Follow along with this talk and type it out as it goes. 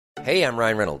Hey, I'm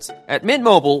Ryan Reynolds. At Mint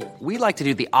Mobile, we like to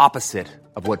do the opposite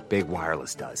of what Big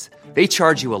Wireless does. They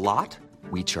charge you a lot,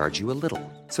 we charge you a little.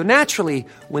 So naturally,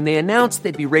 when they announced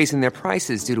they'd be raising their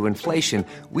prices due to inflation,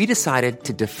 we decided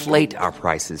to deflate our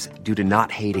prices due to not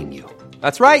hating you.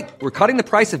 That's right. We're cutting the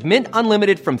price of Mint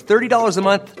Unlimited from $30 a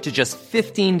month to just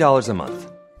 $15 a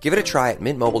month. Give it a try at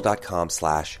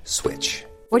mintmobile.com/switch.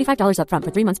 $45 up front for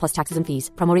 3 months plus taxes and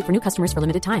fees. Promo rate for new customers for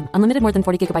limited time. Unlimited more than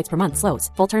 40 gigabytes per month. Slows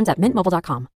full terms at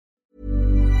mintmobile.com.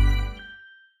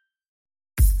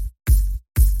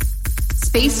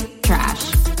 Space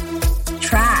trash.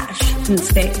 Trash in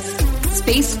space.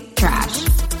 Space trash.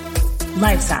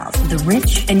 Lifestyles of the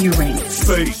rich and Uranus.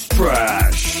 Space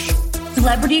trash.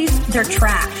 Celebrities, they're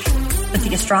trash, but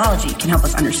the astrology can help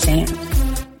us understand.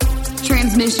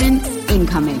 Transmission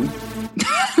incoming.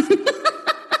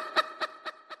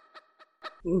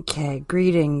 Okay,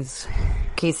 greetings.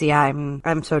 Casey,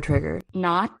 I'm so triggered.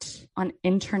 Not on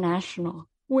International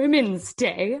Women's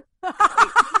Day.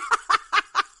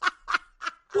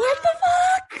 What the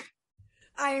fuck?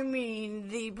 I mean,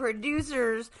 the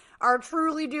producers are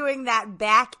truly doing that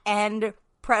back end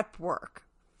prep work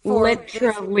for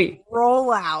Literally this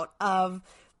rollout of.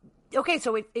 Okay,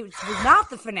 so it was not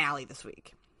the finale this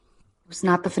week. It was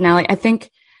not the finale. I think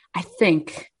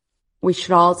we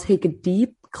should all take a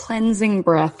deep cleansing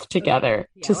breath together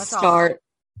to start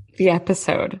the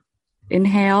episode.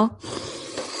 Inhale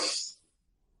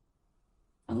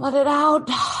and let it out.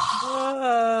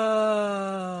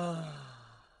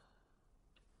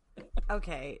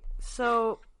 Okay,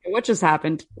 so What just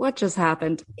happened?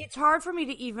 it's hard for me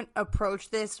to even approach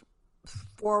this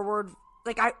forward.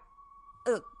 Like,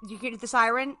 you hear the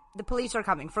siren? The police are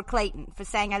coming for Clayton for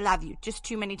saying I love you just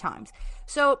too many times.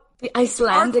 So The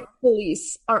Icelandic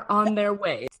police are on their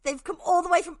way. they've come all the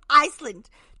way from Iceland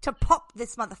to pop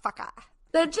this motherfucker.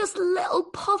 They're just little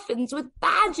puffins with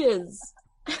badges.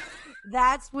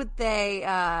 That's what they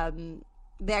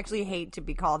actually hate to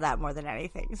be called that more than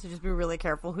anything. So just be really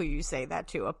careful who you say that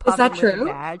to. A puffin Is that with true? a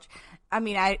badge. I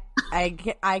mean, I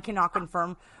cannot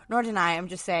confirm nor deny. I'm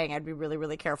just saying I'd be really,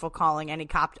 really careful calling any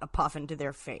cop a puffin to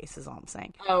their face is all I'm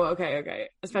saying. Oh, okay.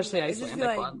 Especially Icelandic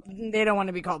Like, ones. they don't want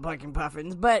to be called fucking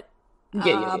puffins, but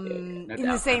No in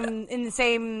the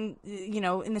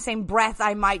same breath,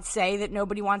 I might say that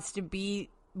nobody wants to be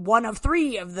one of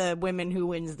 3 of the women who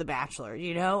wins the Bachelor.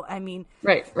 You know, I mean,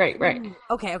 Right.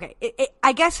 Okay.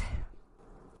 I guess.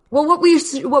 Well, what we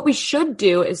should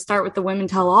do is start with the women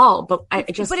tell all, but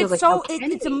it just feels it's like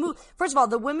it's a moot. First of all,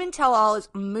 the women tell all is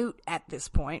moot at this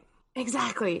point.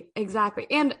 Exactly,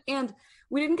 and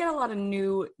we didn't get a lot of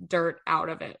new dirt out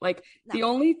of it. Like the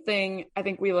only thing I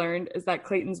think we learned is that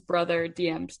Clayton's brother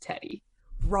DM'd Teddy.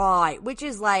 Right, which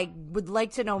is like, would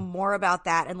like to know more about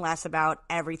that and less about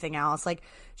everything else. Like,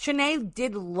 Shanae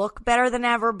did look better than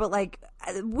ever, but like,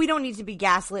 we don't need to be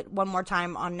gaslit one more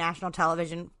time on national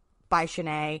television by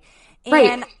Shanae. And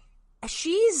right.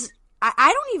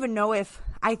 I don't even know if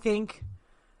I think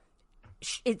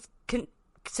it's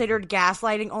considered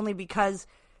gaslighting, only because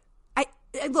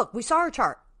look, we saw her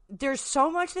chart. There's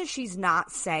so much that she's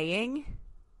not saying.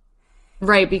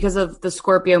 Right, because of the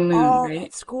Scorpio moon,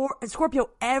 right? Scorpio,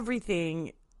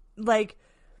 everything. Like,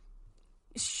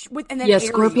 and then Aries,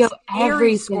 Scorpio, Aries,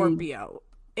 everything. Scorpio,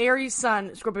 Aries,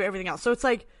 Sun, Scorpio, everything else. So it's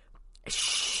like,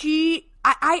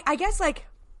 I guess, like,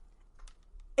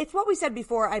 it's what we said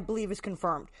before, I believe is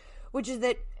confirmed, which is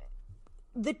that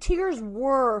the tears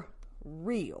were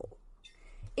real.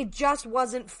 It just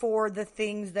wasn't for the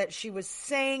things that she was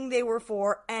saying they were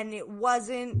for, and it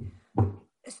wasn't,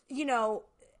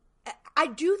 I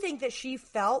do think that she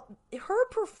felt her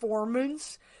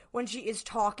performance when she is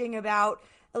talking about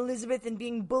Elizabeth and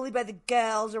being bullied by the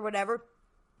girls or whatever,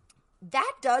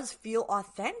 that does feel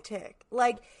authentic.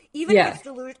 Like, even if it's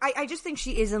delusion, I just think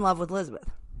she is in love with Elizabeth.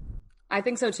 I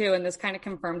think so too, and this kind of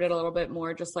confirmed it a little bit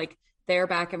more, just like their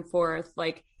back and forth.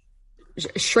 Like,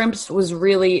 Shrimps was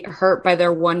really hurt by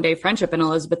their one-day friendship, and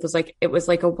Elizabeth was like, it was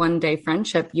like a one-day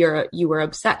friendship. You were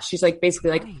obsessed. She's like,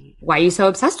 basically like, why are you so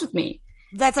obsessed with me?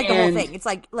 That's like the whole thing. It's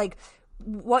like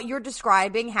what you're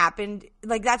describing happened.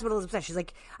 Like, that's what Elizabeth said. She's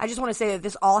like, I just want to say that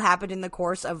this all happened in the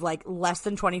course of like less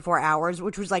than 24 hours,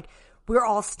 which was like, we're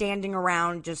all standing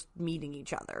around just meeting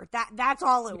each other. That's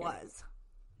all it was.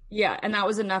 Yeah. And that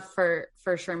was enough for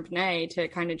Shrimp Nay to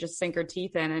kind of just sink her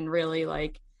teeth in and really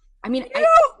like, I mean, you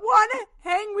don't want to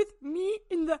hang with me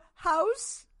in the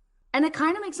house. And it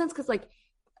kind of makes sense because like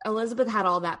Elizabeth had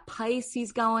all that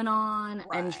Pisces going on,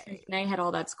 and Shanae had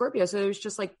all that Scorpio. So it was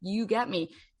just like, you get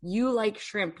me. You like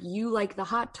shrimp. You like the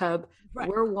hot tub. Right.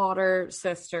 We're water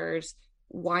sisters.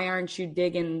 Why aren't you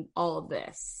digging all of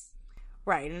this?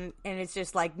 Right, and it's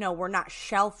just like, no, we're not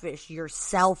shellfish, you're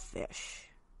selfish.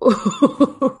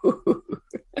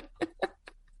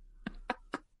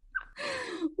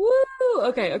 Woo!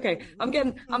 Okay.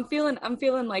 I'm feeling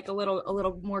like a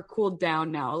little more cooled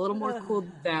down now. A little more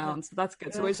cooled down. So that's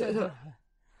good.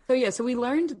 So we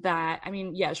learned that. I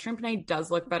mean, yeah, Shrimp Night does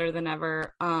look better than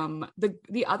ever.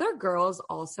 The other girls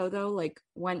also though, like,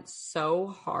 went so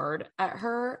hard at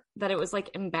her that it was like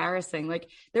embarrassing. Like,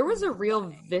 there was a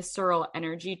real visceral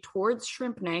energy towards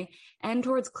Shrimp Night and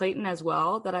towards Clayton as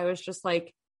well that I was just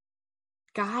like,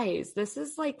 guys, this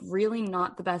is like really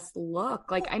not the best look.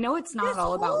 Like, I know it's not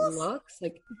all about looks.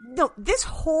 Like, no, this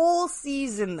whole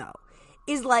season though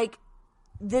is like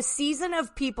the season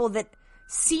of people that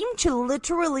seem to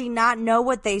literally not know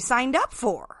what they signed up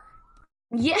for.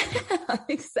 Yeah,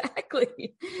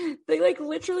 exactly. They like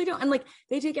literally don't, and like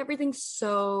they take everything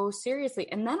so seriously.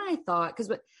 And then I thought,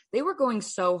 because they were going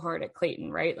so hard at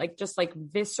Clayton, right? Like, just like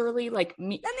viscerally, like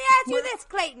me. Let me ask you this,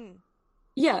 Clayton.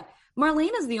 Yeah.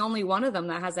 Marlena's the only one of them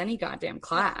that has any goddamn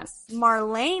class.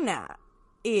 Marlena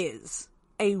is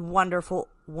a wonderful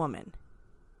woman.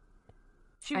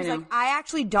 She was like, I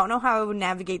actually don't know how I would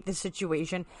navigate this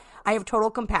situation. I have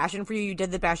total compassion for you. You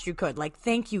did the best you could. Like,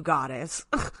 thank you, goddess.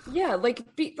 Yeah,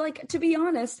 to be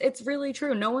honest, it's really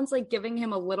true. No one's like giving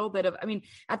him a little bit of, I mean,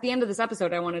 at the end of this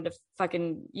episode, I wanted to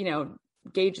fucking,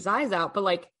 gauge his eyes out, but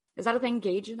like, is that a thing?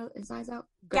 Gauge his eyes out?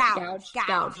 Gouge.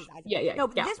 Yeah. No,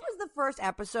 this was the first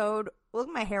episode. Look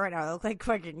at my hair right now. I look like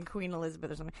fucking Queen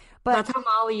Elizabeth or something. But that's how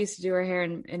Molly used to do her hair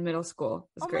in middle school.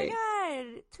 It was great. Oh my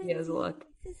god. Yeah, it was a look.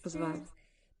 It was a vibe.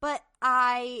 But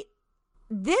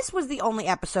this was the only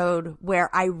episode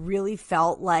where I really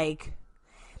felt like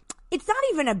it's not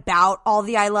even about all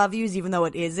the I love yous, even though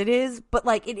it is, but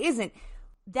like it isn't.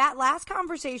 That last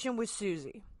conversation with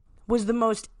Susie was the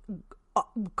most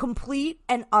complete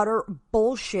and utter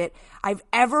bullshit I've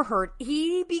ever heard.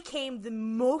 He became the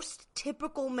most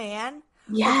typical man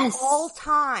of all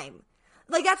time.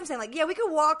 Like, that's what I'm saying. Like, yeah, we could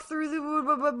walk through the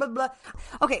blah, blah, blah, blah.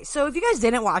 Okay, so if you guys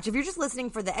didn't watch, if you're just listening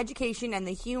for the education and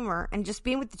the humor and just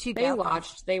being with the two gals.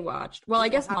 They watched. Well, I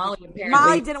guess Molly apparently.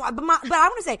 Molly didn't watch. But I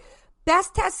want to say,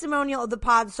 best testimonial of the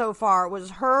pod so far was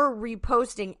her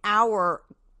reposting our...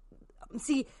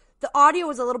 See, the audio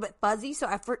was a little bit fuzzy, so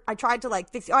I tried to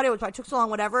like fix the audio, but it took so long,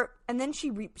 whatever. And then she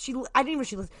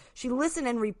listened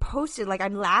and reposted like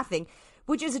I'm laughing,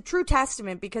 which is a true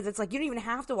testament because it's like you don't even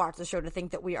have to watch the show to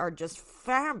think that we are just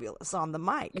fabulous on the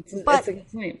mic. It's a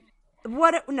good point.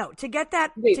 To get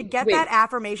that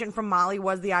affirmation from Molly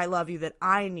was the I love you that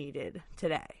I needed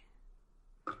today.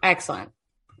 Excellent.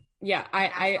 Yeah,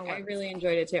 I really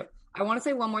enjoyed it too. I want to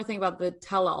say one more thing about the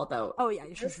tell-all though. Oh yeah,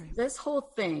 this whole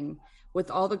thing with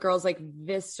all the girls like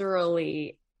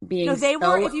viscerally being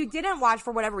were, if you didn't watch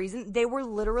for whatever reason, they were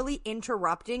literally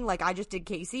interrupting like I just did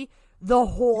Casey the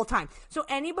whole time. So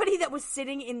anybody that was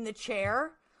sitting in the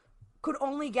chair could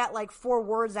only get like 4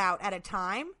 words out at a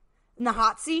time in the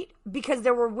hot seat because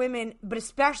there were women, but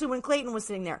especially when Clayton was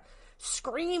sitting there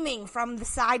screaming from the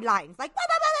sidelines like bah,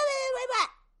 bah, bah, bah, bah, bah.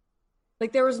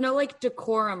 Like there was no like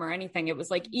decorum or anything. It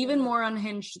was like even more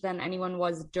unhinged than anyone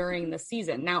was during the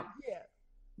season. Now,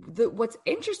 what's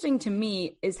interesting to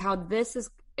me is how this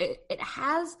is. It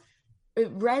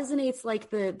resonates like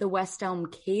the West Elm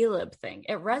Caleb thing.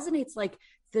 It resonates like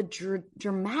the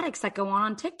dramatics that go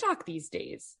on TikTok these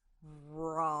days.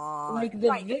 Right.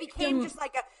 It became just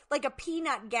like a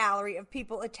peanut gallery of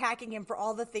people attacking him for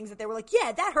all the things that they were like,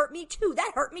 yeah, that hurt me too.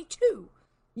 That hurt me too.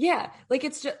 Yeah, like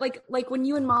it's just like when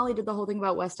you and Molly did the whole thing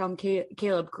about West Elm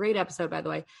Caleb, great episode by the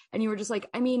way, and you were just like,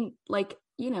 I mean, like,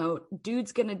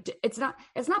 dude's gonna. It's not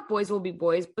boys will be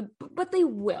boys, but they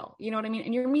will. You know what I mean?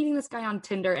 And you're meeting this guy on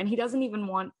Tinder, and he doesn't even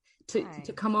want to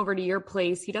come over to your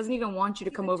place. He doesn't even want you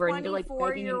to come over, and you're like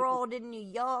 24-year-old in New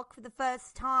York for the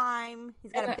first time.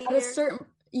 He's got a beard. At a certain.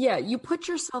 Yeah, you put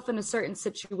yourself in a certain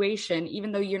situation,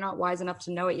 even though you're not wise enough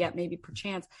to know it yet, maybe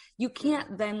perchance. You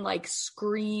can't then like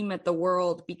scream at the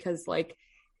world because like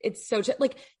it's so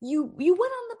like you went on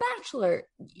The Bachelor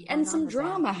and some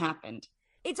drama happened.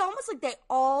 It's almost like they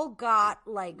all got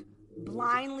like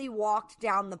blindly walked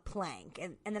down the plank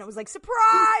and then it was like,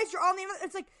 surprise, you're on the other.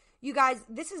 It's like, you guys,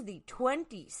 this is the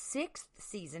 26th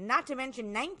season, not to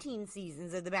mention 19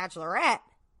 seasons of The Bachelorette.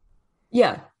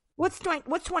 Yeah. What's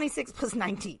 26 plus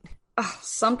 19?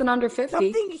 Something under 50.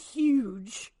 Something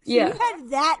huge. So you had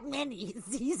that many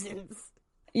seasons.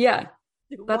 Yeah.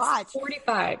 That's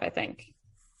 45, I think.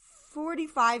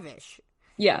 45-ish.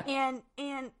 Yeah. And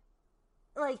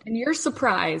you're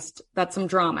surprised that some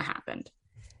drama happened.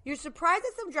 You're surprised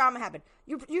that some drama happened.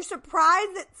 You're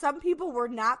surprised that some people were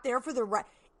not there for the right.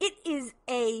 It is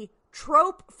a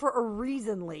trope for a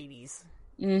reason, ladies.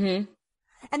 Mm-hmm.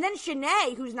 And then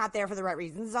Shanae, who's not there for the right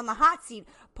reasons, is on the hot seat,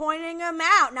 pointing them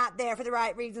out. Not there for the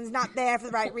right reasons, not there for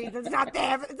the right reasons, not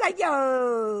there for... It's like,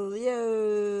 yo.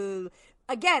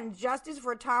 Again, justice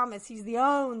for Thomas. He's the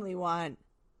only one.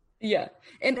 Yeah.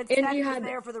 And you had...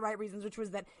 there for the right reasons, which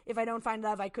was that if I don't find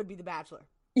love, I could be the Bachelor.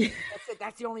 Yeah. That's it.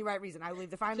 That's the only right reason. I will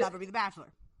either find love or be the Bachelor.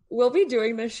 We'll be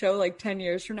doing this show like 10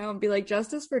 years from now and be like,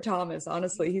 justice for Thomas.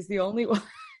 Honestly, he's the only one.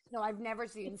 No, I've never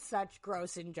seen such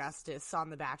gross injustice on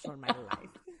The Bachelor in my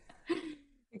life.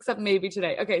 Except maybe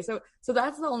today. Okay, so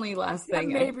that's the only last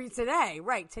thing. Maybe today.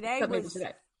 Right. Today Except was maybe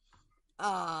today.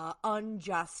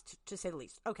 Unjust, to say the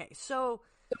least. Okay, so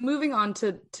moving on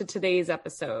to today's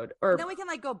episode. Or then we can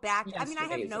like go back. I mean, I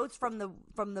have notes from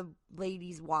the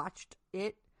ladies watched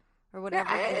it or whatever.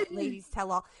 Ladies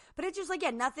tell all. But it's just like, yeah,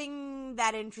 nothing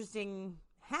that interesting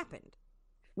happened.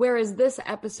 Whereas this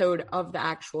episode of the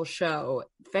actual show,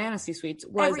 Fantasy Suites,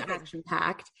 was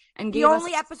action-packed and gave the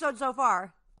only episode so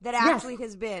far that actually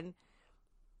has been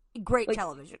great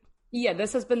television. Yeah,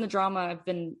 this has been the drama I've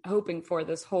been hoping for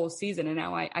this whole season, and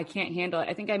now I can't handle it.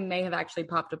 I think I may have actually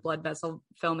popped a blood vessel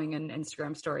filming an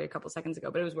Instagram story a couple seconds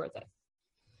ago, but it was worth it.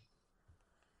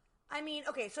 I mean,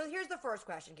 okay, so here's the first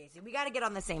question, Casey. We got to get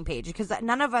on the same page because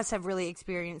none of us have really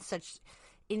experienced such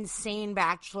insane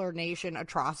Bachelor Nation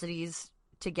atrocities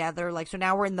together. Like, so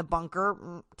now we're in the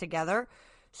bunker together.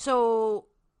 So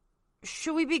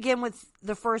should we begin with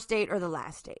the first date or the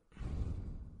last date?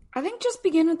 I think just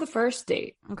begin with the first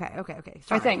date. Okay.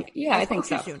 Sorry. I think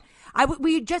so. Soon.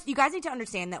 You guys need to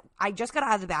understand that I just got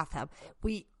out of the bathtub.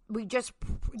 We just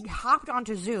hopped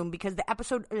onto Zoom because the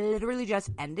episode literally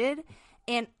just ended,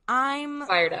 and I'm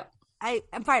fired up.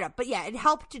 I'm fired up, but yeah, it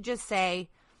helped to just say,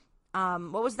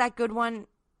 what was that good one?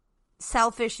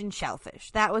 Selfish and shellfish.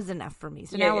 That was enough for me.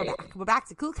 So now we're back. We're back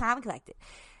to cool, calm, and collected.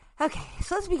 Okay,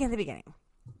 so let's begin at the beginning.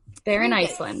 They're in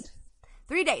Iceland.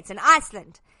 3 dates in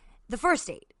Iceland. The first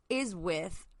date is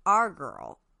with our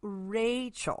girl,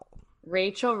 Rachel.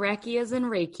 Rachel Recchi is in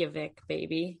Reykjavik,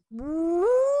 baby.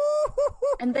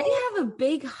 And they have a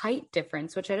big height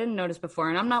difference, which I didn't notice before.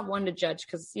 And I'm not one to judge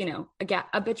because, you know,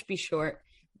 a bitch be short.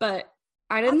 But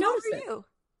I didn't notice it. You?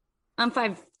 I'm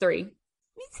 5'3". Me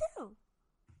too.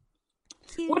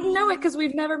 Cute. Wouldn't know it because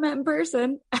we've never met in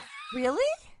person. Really?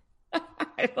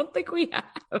 I don't think we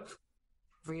have.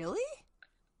 Really?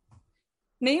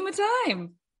 Name a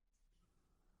time.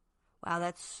 Wow,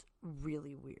 that's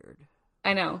really weird.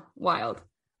 I know. Wild.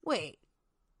 Wait.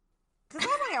 Because I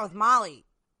hung out with Molly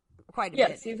quite a bit.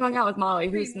 Yes, you've hung out with Molly,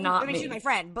 who's not me. She's my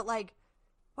friend, but like,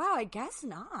 wow, I guess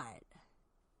not.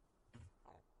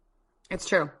 It's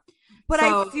true. But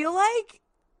I feel like,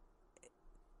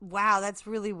 wow, that's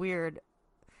really weird.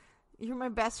 You're my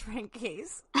best friend,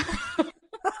 Case.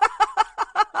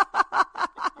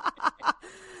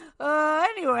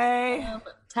 Anyway.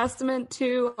 Testament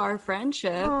to our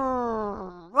friendship.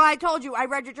 Well, I told you, I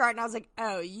read your chart and I was like,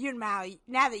 oh, you and Molly,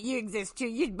 now that you exist too,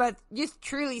 you both just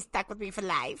truly stuck with me for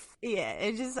life.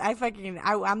 Yeah,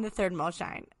 I'm the third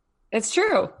Mulshine. It's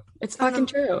true. It's fucking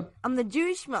true. I'm the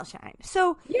Jewish Mulshine.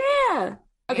 So. Yeah.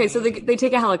 Okay, so they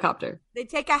take a helicopter. They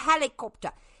take a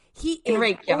helicopter. He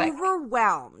is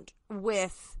overwhelmed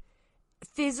with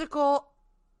physical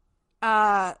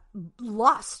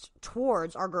lust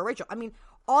towards our girl Rachel. I mean,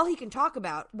 all he can talk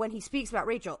about when he speaks about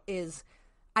Rachel is,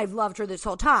 I've loved her this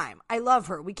whole time. I love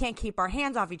her. We can't keep our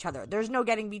hands off each other. There's no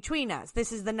getting between us.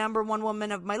 This is the number one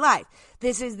woman of my life.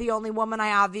 This is the only woman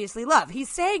I obviously love. He's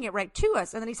saying it right to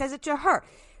us, and then he says it to her.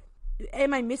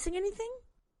 Am I missing anything?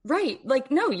 Right.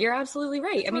 Like, no, you're absolutely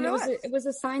right. I mean, it was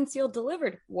a signed, sealed,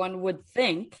 delivered, one would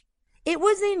think. It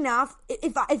was enough.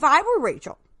 If I were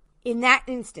Rachel, in that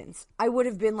instance, I would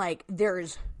have been like,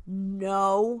 there's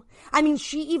no... I mean,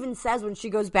 she even says when she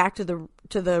goes back to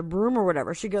the room or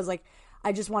whatever, she goes like,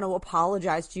 I just want to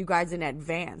apologize to you guys in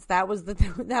advance. That was did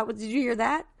you hear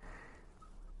that?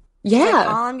 Yeah. Like,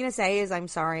 all I'm going to say is I'm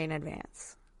sorry in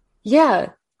advance. Yeah.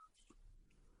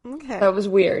 Okay. That was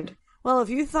weird. Well, if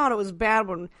you thought it was bad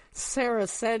when Sarah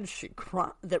said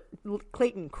that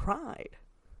Clayton cried.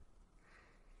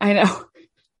 I know.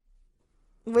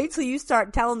 Wait till you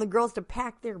start telling the girls to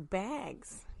pack their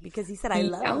bags because he said, I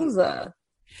love you.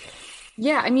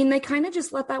 Yeah, I mean, they kind of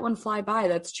just let that one fly by.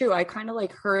 That's true. I kind of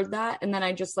like heard that, and then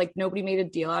I just like nobody made a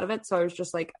deal out of it. So I was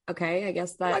just like, okay, I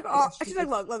guess that. She's like,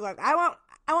 look.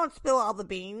 I won't spill all the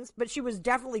beans, but she was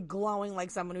definitely glowing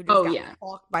like someone who just got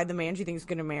stalked by the man she thinks is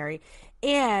going to marry.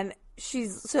 And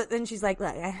she's like,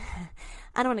 look, I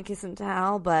don't want to kiss and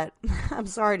tell, but I'm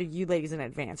sorry to you ladies in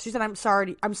advance. She said, I'm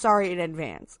sorry in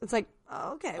advance. It's like,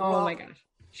 oh, okay. Oh my gosh.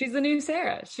 She's the new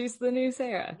Sarah. You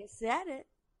said it.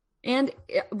 And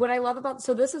what I love about,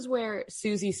 so this is where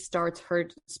Susie starts her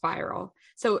spiral.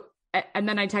 So, and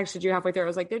then I texted you halfway through. I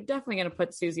was like, they're definitely going to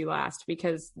put Susie last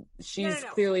because she's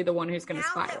clearly the one who's going to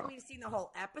spiral. Now that we've seen the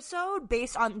whole episode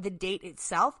based on the date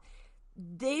itself,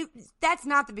 that's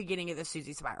not the beginning of the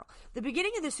Susie spiral. The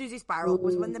beginning of the Susie spiral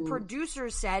was when the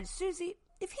producers said, Susie,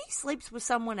 if he sleeps with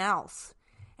someone else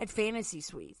at Fantasy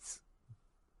Suites,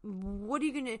 what are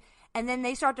you going to... And then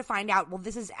they start to find out, well,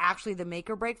 this is actually the make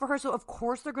or break for her. So, of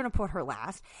course, they're going to put her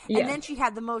last. Yeah. And then she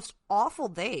had the most awful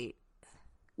date.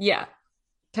 Yeah.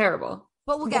 Terrible.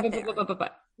 But we'll get there.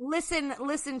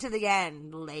 Listen to the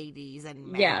end, ladies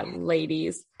and men. Yeah,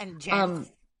 ladies. And gents.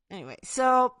 Anyway,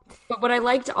 so... But what I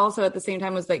liked also at the same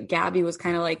time was that Gabby was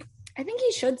kind of like, I think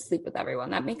he should sleep with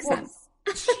everyone. That makes sense.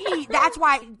 That's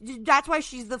why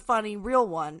she's the funny real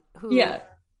one who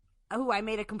I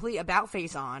made a complete about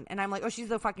face on, and I'm like, oh, she's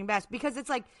the fucking best, because it's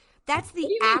like, that's the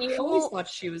actual... You always thought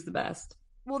she was the best.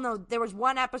 Well, no, there was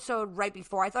one episode right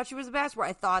before I thought she was the best where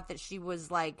I thought that she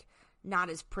was, like, not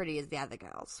as pretty as the other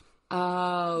girls.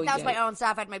 Oh, that was my own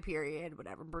stuff. I had my period,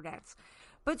 whatever, brunettes.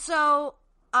 But so,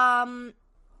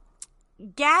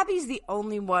 Gabby's the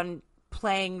only one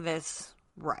playing this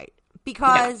right,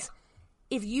 because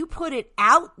if you put it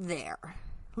out there,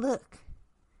 look,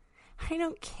 I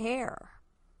don't care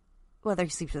whether he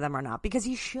sleeps with them or not, because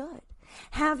he should.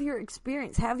 Have your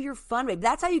experience. Have your fun, babe.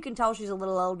 That's how you can tell she's a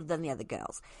little older than the other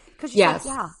girls. Because she's like,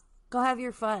 yeah, go have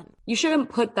your fun. You shouldn't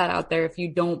put that out there if you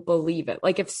don't believe it.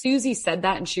 Like, if Susie said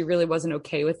that and she really wasn't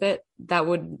okay with it, that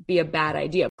would be a bad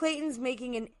idea. Clayton's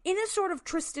making in a sort of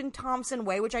Tristan Thompson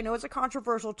way, which I know is a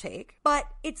controversial take, but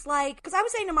it's like, because I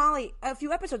was saying to Molly a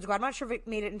few episodes ago, I'm not sure if it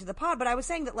made it into the pod, but I was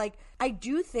saying that, like, I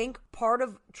do think part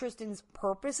of Tristan's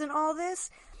purpose in all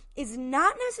this is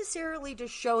not necessarily to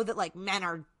show that, like, men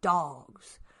are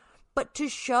dogs, but to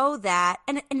show that,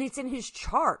 and it's in his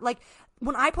chart. Like,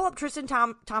 when I pull up Tristan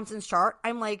Thompson's chart,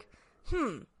 I'm like,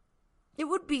 it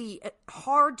would be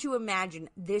hard to imagine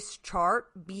this chart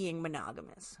being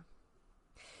monogamous.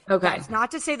 Okay. That's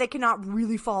not to say they cannot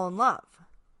really fall in love.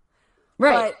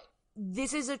 Right. But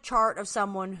this is a chart of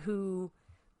someone who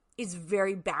is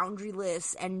very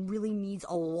boundaryless and really needs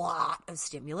a lot of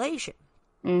stimulation.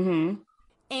 Mm-hmm.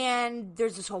 And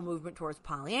there's this whole movement towards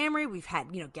polyamory. We've had,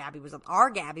 Gabby was on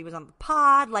the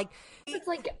pod. Like, it's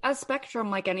like a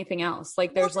spectrum, like anything else.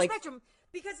 Like, there's like spectrum,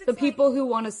 because it's the people who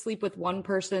want to sleep with one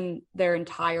person their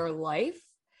entire life.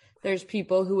 There's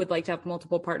people who would like to have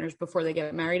multiple partners before they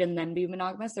get married and then be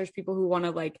monogamous. There's people who want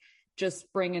to, like,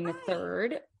 just bring in the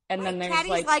third. And then there's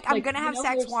Caddy's like, I'm going to have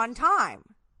sex one time.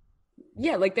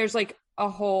 Yeah, like, there's like a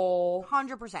whole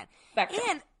 100%. spectrum.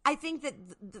 And I think that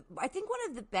I think one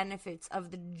of the benefits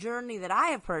of the journey that I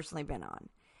have personally been on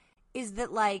is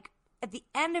that, like, at the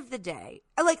end of the day,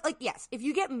 like yes, if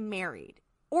you get married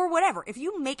or whatever, if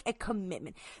you make a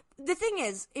commitment, the thing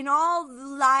is, in all the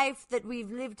life that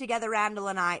we've lived together, Randall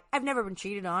and I've never been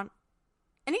cheated on,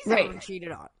 and he's never been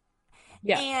cheated on.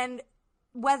 Yeah, and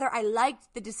whether I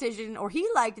liked the decision or he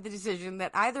liked the decision that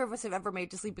either of us have ever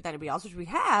made to sleep with anybody else, which we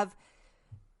have,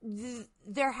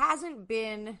 there hasn't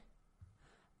been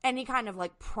any kind of,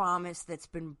 like, promise that's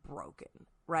been broken,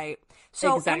 right?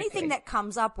 So anything that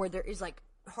comes up where there is, like,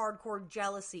 hardcore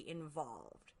jealousy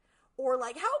involved, or,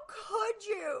 like, how could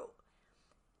you?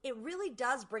 It really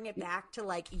does bring it back to,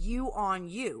 like, you on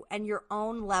you and your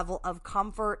own level of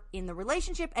comfort in the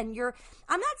relationship. And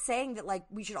I'm not saying that, like,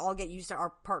 we should all get used to our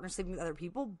partner sleeping with other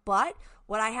people, but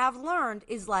what I have learned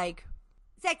is, like,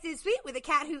 sex is sweet with a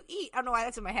cat who eat. I don't know why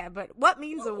that's in my head, but what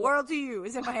means the world to you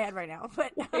is in my head right now.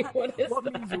 But what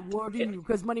means the world to you?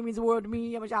 Because money means the world to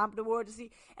me. I'm a shop in the world to see.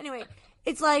 Anyway,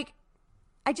 it's like,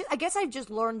 I guess I've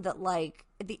just learned that, like,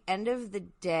 at the end of the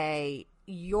day,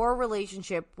 your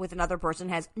relationship with another person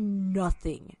has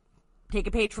nothing. Take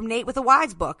a page from Nate with a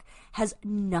Wise book. Has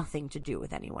nothing to do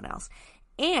with anyone else.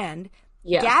 And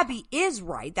Gabby is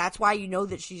right. That's why you know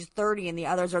that she's 30 and the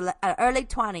others are early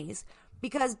 20s.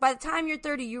 Because by the time you're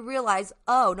 30, you realize,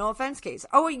 oh, no offense, Case.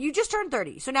 Oh, wait, you just turned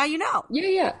 30, so now you know.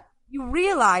 Yeah. You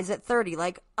realize at 30,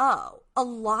 like, oh, a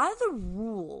lot of the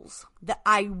rules that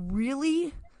I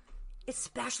really,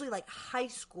 especially, like, high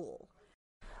school,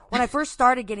 when I first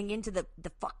started getting into the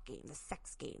fuck game, the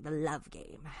sex game, the love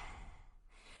game,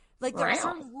 like, there are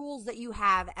certain rules that you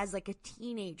have as, like, a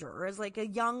teenager or as, like, a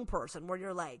young person where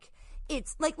you're like,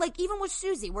 it's like even with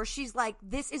Susie, where she's like,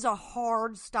 this is a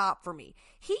hard stop for me.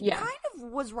 He kind of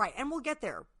was right, and we'll get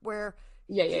there, where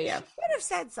he should have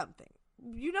said something.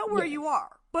 You know where you are.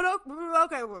 But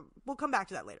okay, we'll come back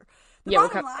to that later. The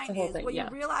bottom line is, what you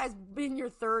realize in your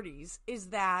 30s is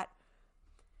that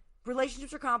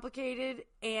relationships are complicated,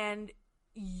 and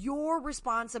your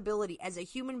responsibility as a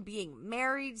human being,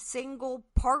 married, single,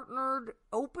 partnered,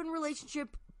 open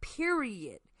relationship,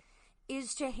 period,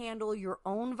 is to handle your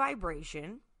own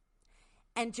vibration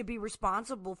and to be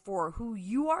responsible for who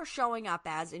you are showing up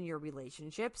as in your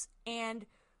relationships and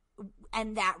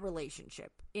that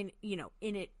relationship in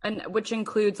it. And which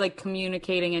includes like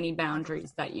communicating any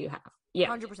boundaries 100%. That you have. Yeah.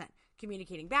 100%.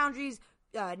 Communicating boundaries,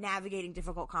 navigating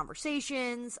difficult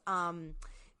conversations,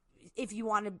 if you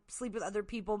want to sleep with other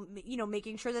people,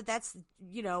 making sure that's,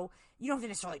 you don't have to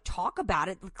necessarily talk about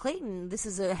it. Clayton, this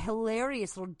is a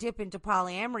hilarious little dip into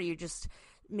polyamory you just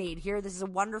made here. This is a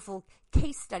wonderful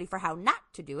case study for how not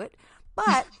to do it.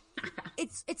 But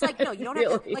it's like, no, you don't have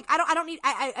really? To,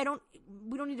 like,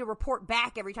 we don't need to report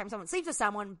back every time someone sleeps with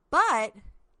someone. But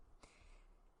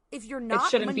if you're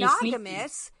not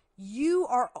monogamous,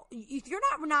 if you're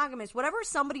not monogamous, whatever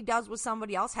somebody does with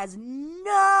somebody else has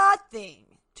nothing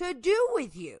to do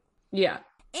with you. Yeah.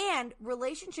 And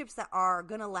relationships that are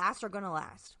gonna last are gonna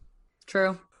last.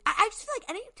 True. I just feel like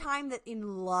any time that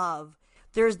in love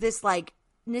there's this like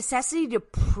necessity to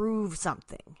prove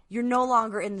something, you're no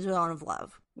longer in the zone of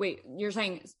love. Wait, you're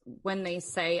saying when they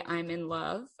say I'm in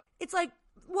love? It's like,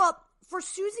 well, for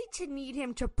Susie to need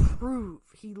him to prove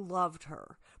he loved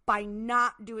her by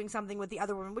not doing something with the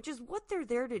other woman, which is what they're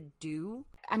there to do.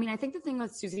 I mean, I think the thing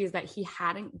with Susie is that he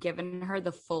hadn't given her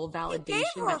the full validation. He gave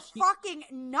her fucking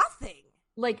nothing.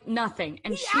 Like nothing.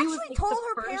 And he she actually was like told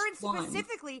her parents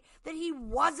specifically that he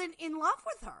wasn't in love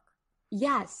with her.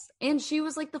 Yes. And she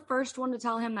was like the first one to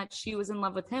tell him that she was in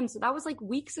love with him. So that was like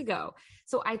weeks ago.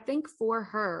 So I think for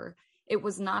her, it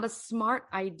was not a smart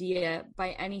idea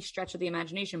by any stretch of the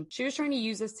imagination. She was trying to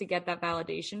use this to get that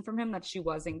validation from him that she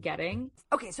wasn't getting.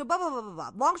 Okay, so blah, blah, blah, blah,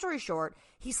 blah. Long story short,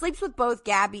 he sleeps with both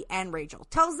Gabby and Rachel.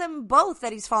 Tells them both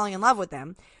that he's falling in love with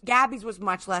them. Gabby's was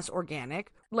much less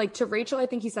organic. Like to Rachel, I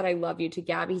think he said, I love you. To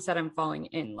Gabby, he said, I'm falling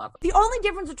in love. The only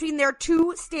difference between their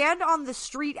two stand on the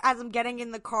street as I'm getting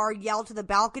in the car, yell to the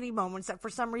balcony moments that for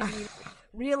some reason you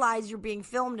realize you're being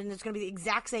filmed and it's going to be the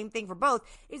exact same thing for both,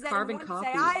 is that Carbon one copy.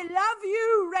 say, I love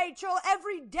you, Rachel,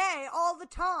 every day, all the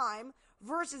time,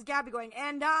 versus Gabby going,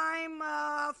 and I'm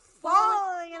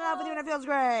falling in love with you and it feels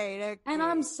great. Okay. And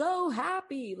I'm so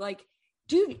happy. Like,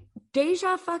 dude,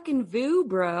 deja fucking vu,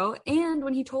 bro. And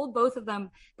when he told both of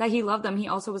them that he loved them, he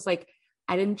also was like,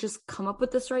 I didn't just come up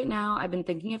with this right now. I've been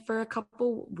thinking it for a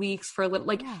couple weeks, for a little,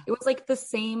 like, yeah. It was like the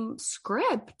same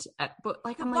script. But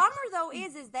like, the bummer though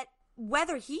is that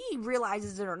whether he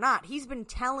realizes it or not, he's been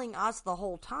telling us the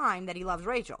whole time that he loves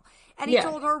Rachel. And he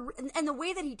told her, and the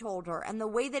way that he told her, and the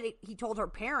way that he told her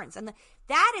parents, and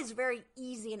that is very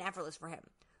easy and effortless for him.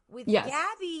 With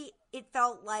Gabby, it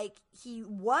felt like he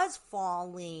was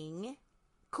falling,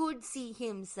 could see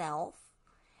himself,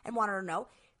 and wanted to know.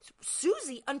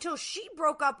 Susie, until she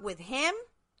broke up with him,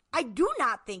 I do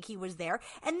not think he was there.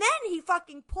 And then he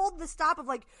fucking pulled the stop of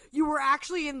like, you were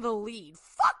actually in the lead.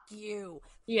 Fuck you.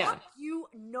 Yeah. Fuck you.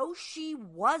 No, she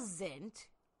wasn't.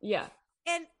 Yeah.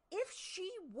 And if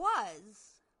she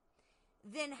was,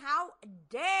 then how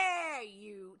dare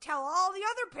you tell all the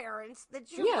other parents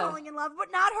that you're falling in love, but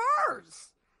not hers?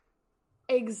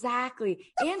 Exactly.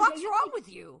 What the fuck's wrong with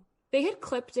you? They had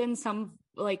clipped in some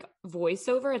like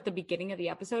voiceover at the beginning of the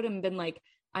episode and been like,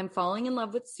 I'm falling in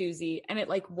love with Susie. And it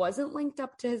like wasn't linked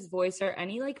up to his voice or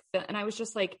any like, and I was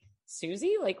just like,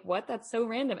 Susie? Like what? That's so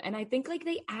random. And I think like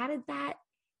they added that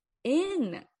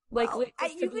in. Like,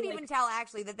 you could even tell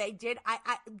actually that they did. I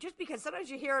just because sometimes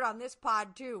you hear it on this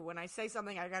pod too. When I say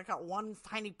something, I gotta cut one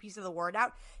tiny piece of the word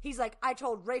out. He's like, I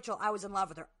told Rachel I was in love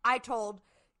with her. I told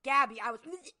Gabby I was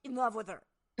in love with her.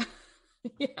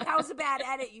 Yeah. That was a bad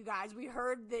edit, you guys. We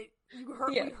heard that.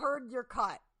 We heard your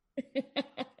cut.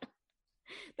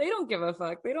 They don't give a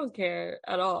fuck. They don't care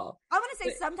at all. I'm gonna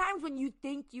say sometimes when you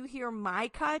think you hear my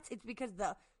cuts, it's because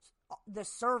the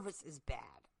service is bad.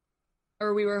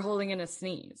 Or we were holding in a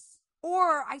sneeze.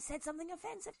 Or I said something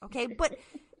offensive. Okay, but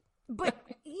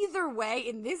either way,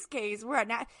 in this case, we're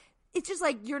not. It's just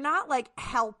like you're not like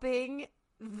helping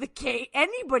the case,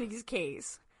 anybody's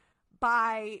case,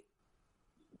 by.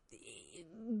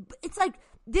 It's like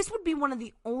this would be one of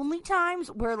the only times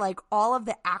where like all of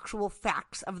the actual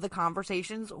facts of the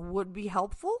conversations would be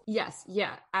helpful. Yes,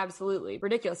 yeah, absolutely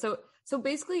ridiculous. So So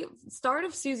basically, start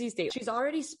of Susie's date, she's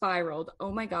already spiraled.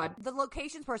 Oh my God. The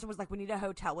locations person was like, we need a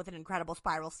hotel with an incredible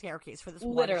spiral staircase for this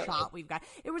Literally. one shot we've got.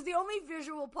 It was the only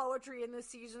visual poetry in this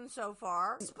season so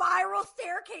far. Spiral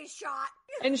staircase shot.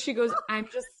 And she goes, I'm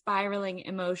just spiraling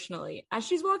emotionally. As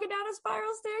she's walking down a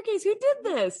spiral staircase. Who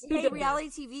did this? Who Hey, did reality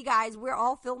TV guys, we're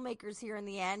all filmmakers here in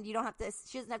the end. You don't have to,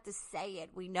 she doesn't have to say it.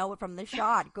 We know it from the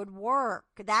shot. Good work.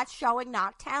 That's showing,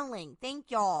 not telling. Thank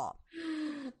y'all.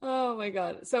 Oh my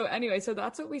God. So anyway, so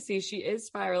that's what we see. She is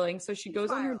spiraling. So she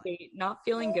goes on her date, not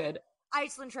feeling good.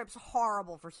 Iceland trip's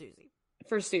horrible for Susie.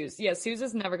 For Suze. Yeah, Suze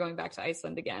is never going back to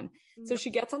Iceland again. So she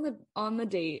gets on the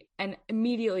date and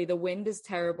immediately the wind is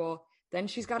terrible. Then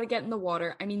she's got to get in the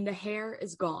water. I mean, the hair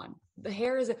is gone. The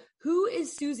hair is who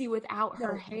is Susie without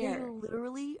her hair? They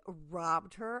literally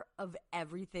robbed her of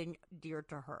everything dear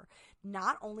to her.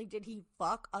 Not only did he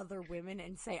fuck other women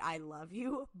and say I love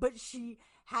you, but she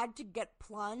had to get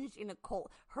plunged in a cold.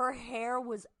 Her hair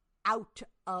was out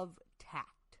of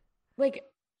tact. Like,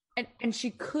 and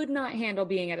she could not handle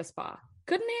being at a spa.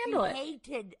 Couldn't handle it. She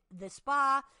hated the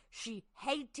spa. She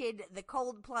hated the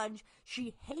cold plunge.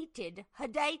 She hated her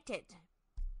dated.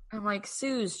 I'm like,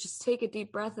 Suze, just take a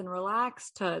deep breath and relax,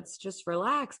 Tuds. Just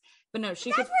relax. But no, That's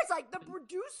where it's like the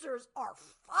producers are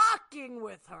fucking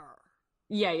with her.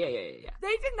 Yeah. They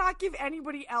did not give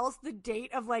anybody else the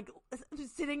date of like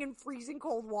sitting in freezing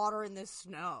cold water in the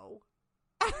snow.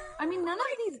 I mean, none of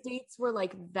these dates were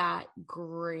like that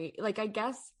great. Like, I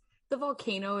guess the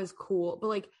volcano is cool, but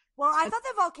like, well, I thought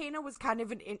the volcano was kind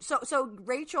of so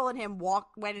Rachel and him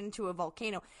went into a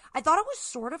volcano. I thought it was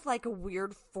sort of like a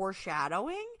weird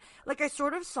foreshadowing. Like I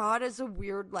sort of saw it as a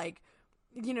weird, like,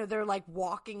 you know, they're like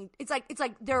walking. It's like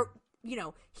they're, you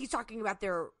know, he's talking about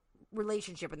their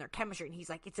relationship and their chemistry, and he's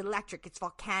like, it's electric, it's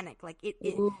volcanic, like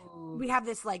we have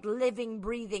this like living,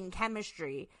 breathing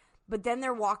chemistry. But then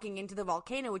they're walking into the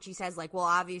volcano, which he says like, well,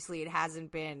 obviously it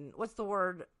hasn't been, what's the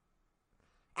word?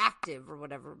 Active or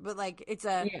whatever, but like it's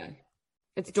dormant.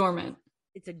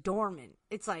 It's a dormant.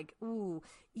 It's like, ooh,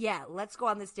 yeah, let's go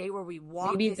on this date where we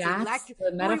walk. Maybe that's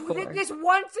the metaphor. This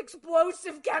once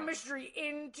explosive chemistry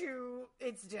into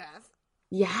its death.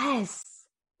 Yes.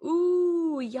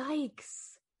 Ooh,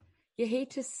 yikes! You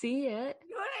hate to see it.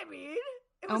 You know what I mean?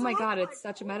 Oh my God, it's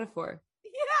such a metaphor.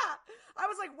 Yeah. I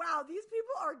was like, wow, these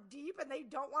people are deep and they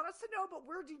don't want us to know, but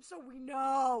we're deep, so we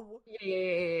know.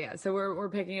 Yeah. So we're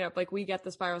picking it up. Like, we get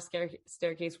the spiral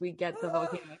staircase. We get the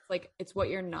volcano. It's like, it's what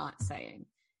you're not saying.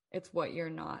 It's what you're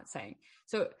not saying.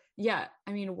 So yeah,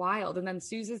 I mean, wild. And then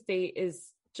Suze's date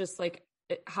is just like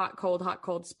hot,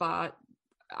 cold spot.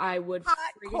 I would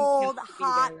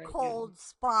hot, cold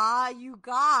spa. You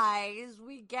guys,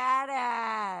 we get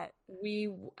it. We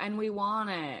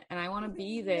want it, and I want to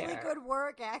be there. Really good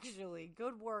work, actually.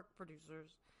 Good work,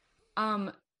 producers.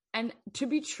 And to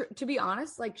be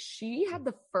honest, like, she had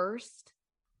the first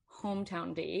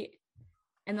hometown date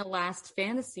and the last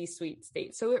fantasy suites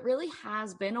date, so it really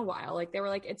has been a while. Like, they were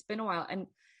like, it's been a while, and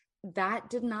that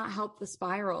did not help the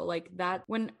spiral. Like, that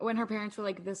when her parents were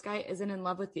like, this guy isn't in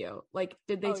love with you, like,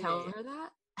 did they tell her that?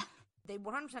 They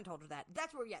 100% told her that.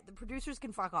 That's where, the producers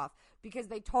can fuck off because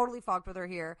they totally fucked with her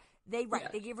here. They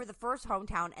gave her the first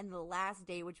hometown and the last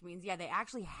day, which means, they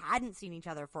actually hadn't seen each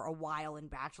other for a while in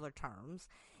Bachelor terms.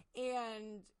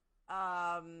 And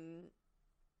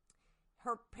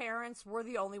her parents were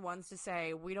the only ones to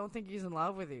say, we don't think he's in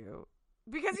love with you.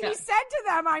 Because he said to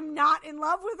them, I'm not in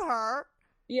love with her.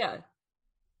 Yeah.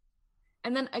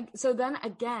 And then, so then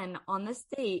again, on this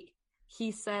date,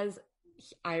 he says,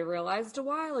 I realized a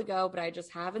while ago, but I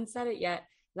just haven't said it yet,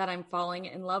 that I'm falling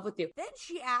in love with you. Then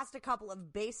she asked a couple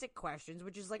of basic questions,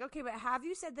 which is like, okay, but have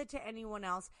you said that to anyone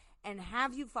else? And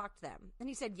have you fucked them? And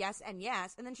he said yes and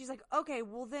yes. And then she's like, okay,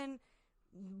 well then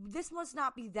this must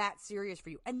not be that serious for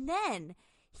you. And then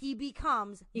he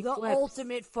becomes the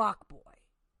ultimate fuckboy.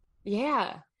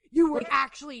 Yeah. You were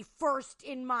actually first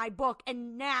in my book,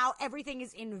 and now everything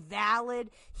is invalid.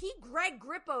 He Greg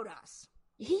Grippo'd us.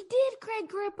 He did Greg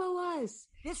Grippo us.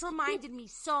 This reminded me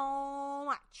so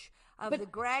much of the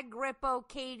Greg Grippo,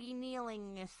 Katie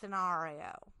Kneeling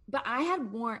scenario. But I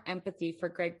had more empathy for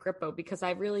Greg Grippo because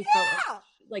I really felt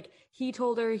like he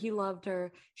told her he loved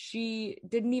her. She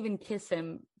didn't even kiss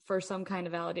him for some kind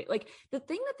of validation. Like, the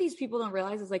thing that these people don't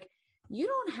realize is, like, you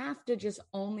don't have to just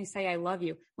only say, I love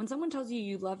you. When someone tells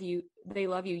you they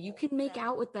love you, you can make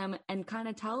out with them and kind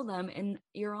of tell them in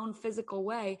your own physical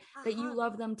way that you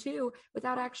love them too,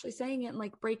 without actually saying it and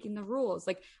like breaking the rules.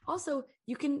 Like, also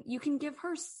you can give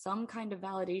her some kind of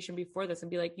validation before this and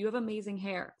be like, you have amazing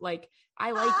hair. Like,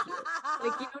 I like you.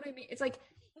 Like, you know what I mean? It's like,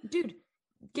 dude,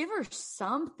 give her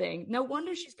something. No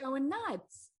wonder she's going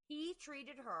nuts. He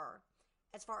treated her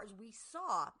as far as we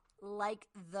saw, like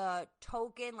the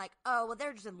token, like, oh, well,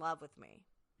 they're just in love with me.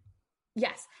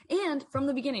 Yes. And from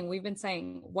the beginning, we've been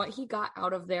saying what he got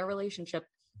out of their relationship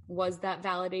was that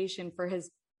validation for his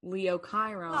Leo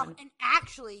Chiron. Well, and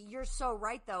actually, you're so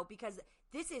right, though, because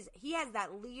he has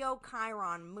that Leo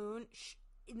Chiron moon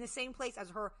in the same place as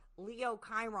her Leo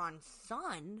Chiron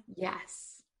sun.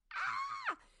 Yes.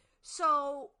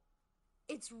 So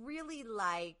it's really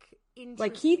like interesting.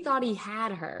 Like he thought he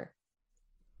had her.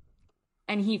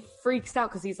 And he freaks out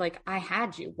because he's like, I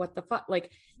had you. What the fuck?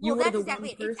 Like, you were the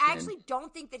exactly one person. I actually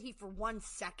don't think that he for 1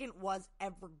 second was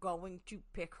ever going to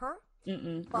pick her.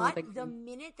 But the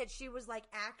minute that she was like,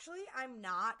 actually, I'm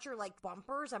not your, like,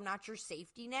 bumpers. I'm not your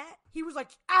safety net. He was like,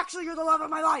 actually, you're the love of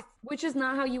my life. Which is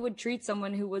not how you would treat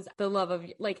someone who was the love of,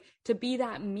 like, to be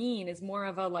that mean is more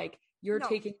of a, like, you're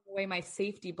taking away my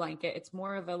safety blanket. It's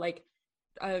more of a, like,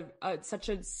 such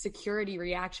a security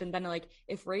reaction than, like,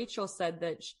 if Rachel said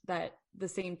that the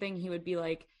same thing, he would be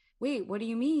like, wait, what do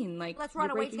you mean? Like, let's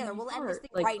run away together. We'll end this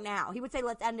thing right now. He would say,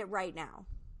 let's end it right now.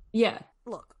 Yeah.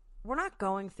 Look, we're not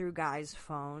going through guys'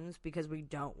 phones because we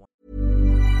don't want.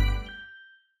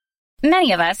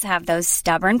 Many of us have those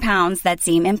stubborn pounds that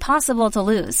seem impossible to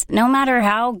lose, no matter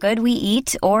how good we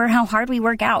eat or how hard we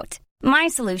work out. My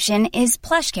solution is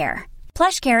PlushCare.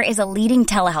 PlushCare is a leading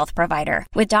telehealth provider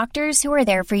with doctors who are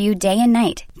there for you day and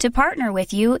night to partner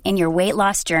with you in your weight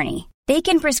loss journey. They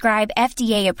can prescribe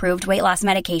FDA-approved weight loss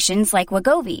medications like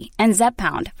Wegovy and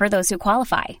Zepbound for those who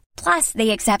qualify. Plus,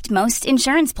 they accept most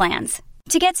insurance plans.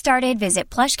 To get started, visit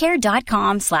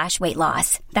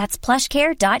plushcare.com/weightloss. That's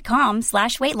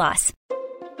plushcare.com/weightloss.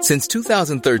 Since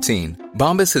 2013,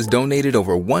 Bombas has donated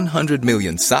over 100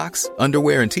 million socks,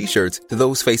 underwear, and T-shirts to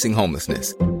those facing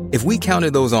homelessness. If we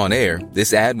counted those on air,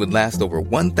 this ad would last over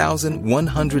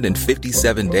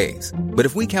 1,157 days. But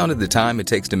if we counted the time it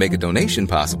takes to make a donation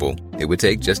possible, it would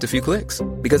take just a few clicks.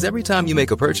 Because every time you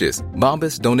make a purchase,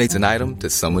 Bombas donates an item to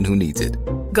someone who needs it.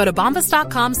 Go to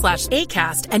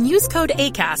bombas.com/ACAST and use code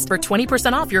ACAST for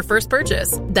 20% off your first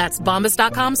purchase. That's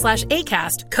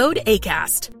bombas.com/ACAST, code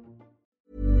ACAST.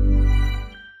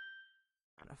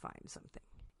 Find something.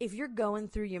 If you're going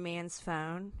through your man's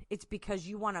phone, it's because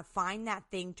you want to find that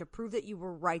thing to prove that you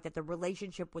were right, that the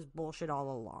relationship was bullshit all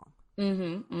along. You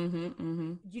know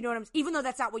what I'm saying? Even though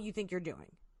that's not what you think you're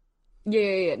doing.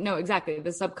 Yeah. No, exactly.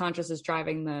 The subconscious is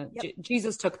driving the... Yep.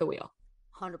 Jesus took the wheel.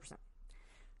 100%.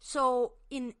 So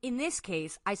in this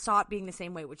case, I saw it being the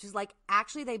same way, which is like,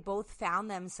 actually, they both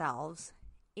found themselves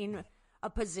in a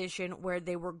position where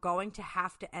they were going to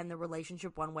have to end the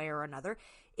relationship one way or another.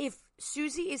 If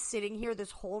Susie is sitting here this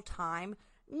whole time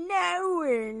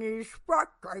knowing he's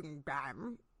fucking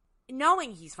them,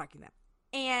 knowing he's fucking them,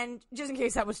 and just in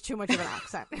case that was too much of an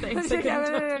accent. Thanks. I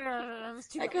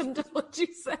couldn't tell what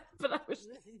you said, but I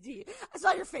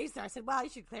saw your face there. I said, well, you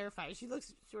should clarify. She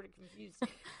looks sort of confused.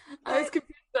 I was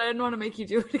confused. I didn't want to make you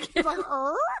do it again. Like,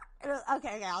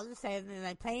 okay, I'll just say it in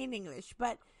like plain English,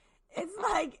 but it's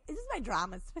like, this is my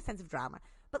drama. It's my sense of drama.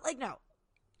 But like, no,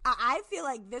 I feel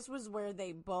like this was where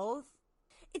they both.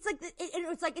 It's like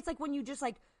it's like when you just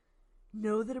like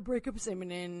know that a breakup is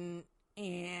imminent,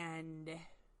 and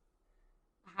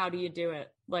how do you do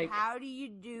it? Like, how do you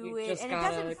do it? Just and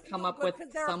gotta it doesn't come up with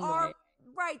some way.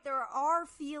 Right, there are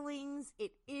feelings.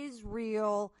 It is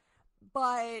real,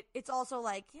 but it's also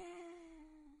like, yeah.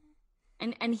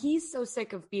 And he's so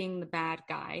sick of being the bad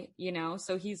guy, you know?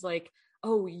 So he's like,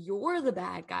 oh, you're the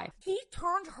bad guy. He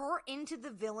turned her into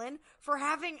the villain for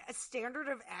having a standard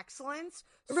of excellence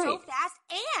so right. fast.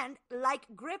 And like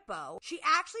Grippo, she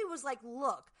actually was like,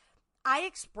 look, I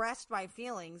expressed my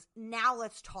feelings. Now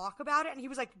let's talk about it. And he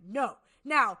was like, no,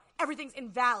 now everything's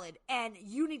invalid and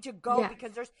you need to go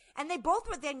because there's, and they both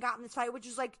then got in this fight, which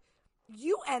is like,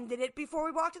 you ended it before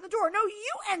we walked in the door. No,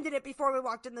 you ended it before we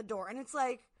walked in the door. And it's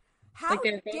like, how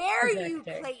dare you,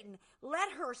 Clayton,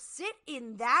 let her sit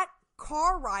in that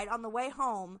car ride on the way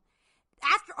home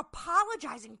after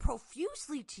apologizing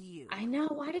profusely to you. I know.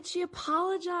 Why did she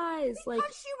apologize?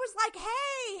 Because she was like,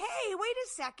 hey, wait a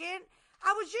second.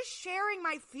 I was just sharing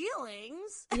my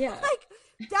feelings. Yeah. Like,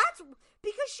 that's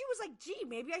because she was like, gee,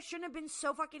 maybe I shouldn't have been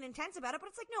so fucking intense about it. But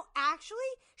it's like, no,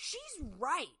 actually, she's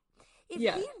right. If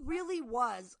he really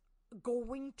was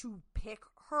going to pick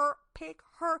her,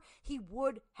 he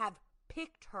would have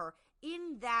picked her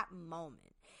in that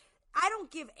moment. I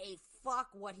don't give a fuck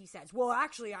what he says. Well,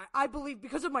 actually, I believe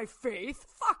because of my faith.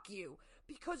 Fuck you.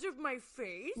 Because of my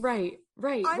faith. Right.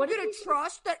 I'm going to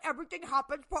trust that everything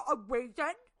happens for a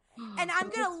reason. And I'm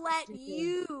going to let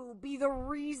you be the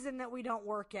reason that we don't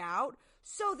work out.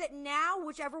 So that now,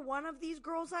 whichever one of these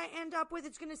girls I end up with,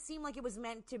 it's going to seem like it was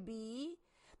meant to be.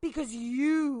 because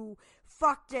you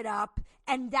fucked it up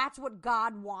and that's what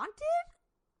God wanted?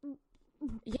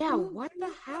 Yeah, what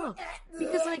the hell?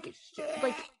 Because like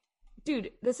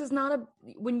dude, this is not a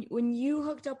when you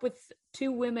hooked up with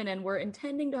 2 women and were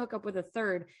intending to hook up with a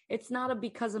third, it's not a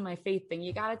because of my faith thing.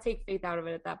 You got to take faith out of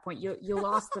it at that point. You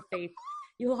lost the faith.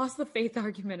 You lost the faith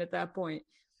argument at that point.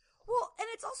 Well, and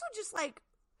it's also just like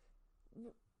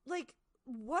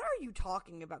what are you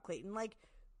talking about, Clayton? Like,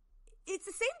 it's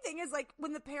the same thing as like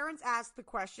when the parents ask the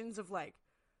questions of like,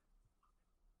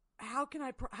 how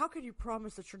can you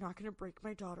promise that you're not going to break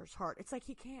my daughter's heart? It's like,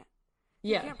 he can't.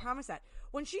 Yeah. He can't promise that.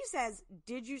 When she says,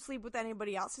 did you sleep with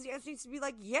anybody else? His answer needs to be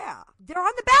like, yeah, they're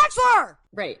on The Bachelor.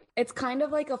 Right. It's kind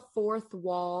of like a fourth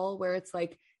wall where it's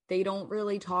like, they don't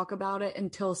really talk about it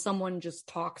until someone just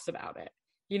talks about it.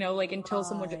 You know, like until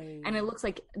someone, and it looks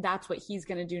like that's what he's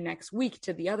going to do next week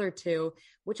to the other 2,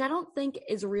 which I don't think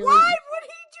is really. Why would he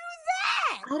do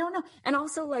that? I don't know. And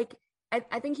also, like,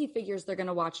 I think he figures they're going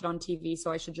to watch it on TV,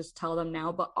 so I should just tell them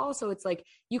now. But also, it's like,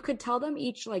 you could tell them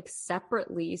each, like,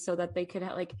 separately so that they could,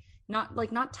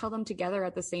 not tell them together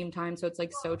at the same time. So it's,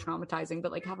 like, so traumatizing,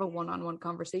 but, like, have a one-on-one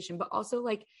conversation. But also,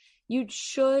 like, you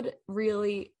should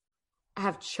really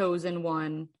have chosen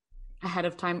one ahead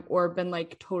of time or been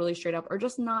like totally straight up or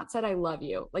just not said I love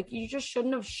you. Like, you just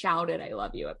shouldn't have shouted I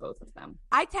love you at both of them.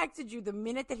 I texted you the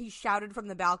minute that he shouted from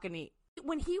the balcony.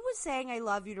 When he was saying I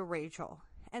love you to Rachel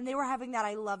and they were having that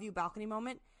I love you balcony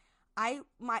moment,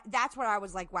 that's where I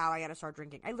was like, wow, I gotta start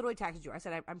drinking. I literally texted you. I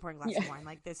said, I'm pouring a glass of wine.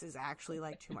 Like, this is actually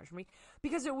like too much for me,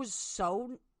 because it was so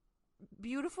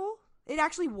beautiful. It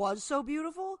actually was so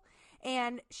beautiful.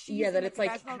 And that it's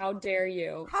like, how dare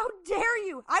you? How dare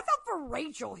you? I felt for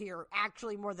Rachel here,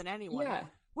 actually, more than anyone. Yeah.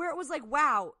 Where it was like,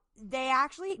 wow, they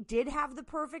actually did have the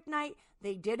perfect night.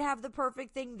 They did have the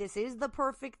perfect thing. This is the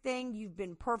perfect thing. You've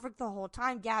been perfect the whole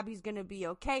time. Gabby's going to be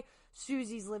okay.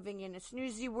 Susie's living in a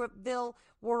Snoozyville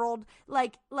world.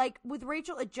 Like with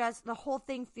Rachel, it just, the whole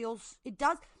thing feels, it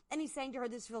does. And he's saying to her,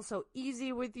 this feels so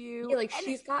easy with you. Yeah, like, and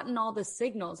she's gotten all the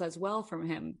signals as well from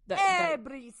him.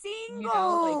 Every single. You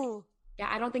know, like, yeah,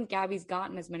 I don't think Gabby's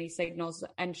gotten as many signals,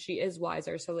 and she is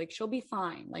wiser. So, like, she'll be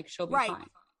fine. Like, she'll be fine.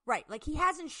 Right. Like, he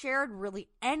hasn't shared really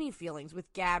any feelings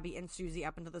with Gabby and Susie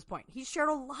up until this point. He's shared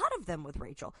a lot of them with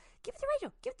Rachel. Give it to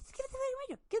Rachel. Give it to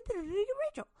Rachel. Give it to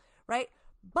Rachel. Right?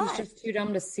 But he's just too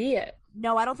dumb to see it.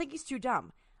 No, I don't think he's too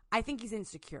dumb. I think he's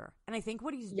insecure. And I think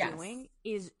what he's doing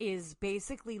is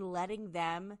basically letting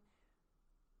them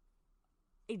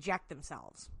eject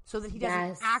themselves so that he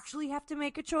doesn't actually have to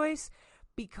make a choice,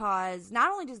 because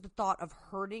not only does the thought of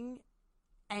hurting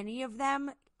any of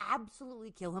them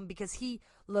absolutely kill him, because he,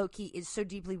 low-key, is so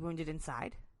deeply wounded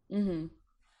inside. Mm-hmm.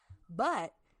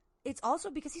 But it's also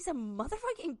because he's a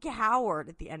motherfucking coward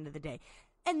at the end of the day.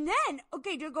 And then,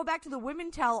 okay, to go back to the women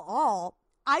tell all,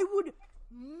 I would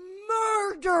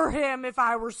murder him if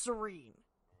I were Serene.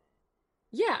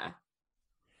 Yeah.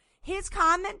 His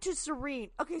comment to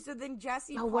Serene. Okay, so then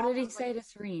Jesse. Oh, what did he say to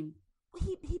Serene?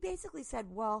 He basically said,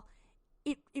 well,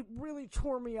 it really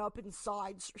tore me up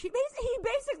inside. He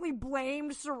basically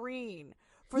blamed Serene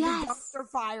for the dumpster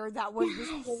fire that was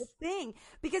this whole thing.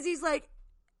 Because he's like,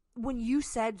 when you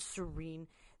said, Serene,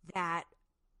 that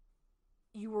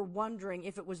you were wondering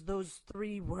if it was those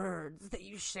 3 words that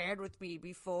you shared with me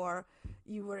before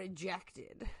you were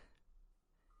ejected,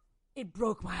 it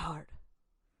broke my heart.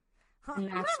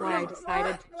 And that's why I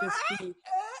decided to just be,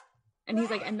 and he's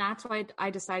like, and that's why I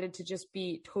decided to just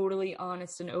be totally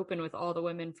honest and open with all the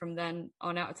women from then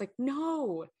on out. It's like,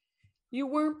 no, you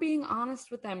weren't being honest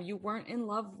with them. You weren't in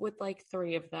love with like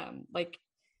 3 of them. Like,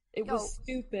 it was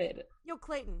stupid. Yo,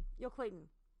 Clayton.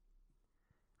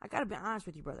 I gotta be honest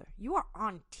with you, brother. You are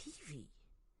on TV.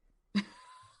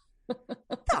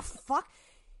 What the fuck?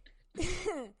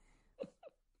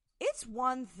 It's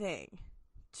one thing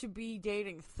to be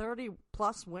dating 30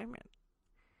 plus women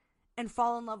and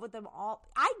fall in love with them all.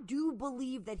 I do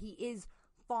believe that he is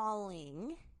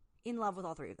falling in love with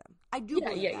all 3 of them. I do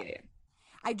believe that. Yeah.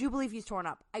 I do believe he's torn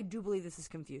up. I do believe this is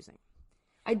confusing.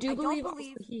 I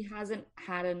believe he hasn't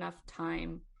had enough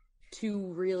time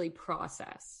to really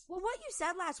process. Well, what you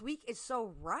said last week is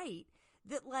so right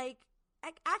that, like,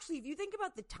 actually, if you think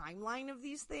about the timeline of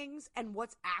these things and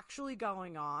what's actually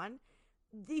going on,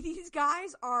 these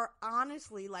guys are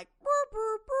honestly like, burp,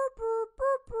 burp, burp, burp,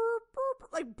 burp, burp, burp,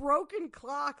 like broken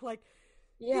clock. Like,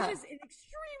 this is an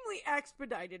extremely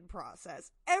expedited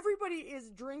process. Everybody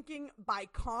is drinking by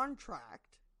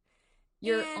contract.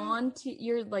 You're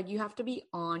you have to be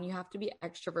on, you have to be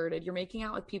extroverted. You're making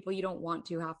out with people you don't want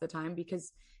to half the time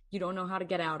because You don't know how to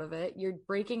get out of it. You're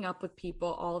breaking up with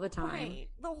people all the time. Right.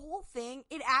 The whole thing,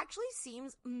 it actually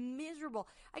seems miserable.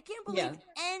 I can't believe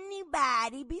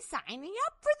anybody be signing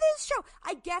up for this show.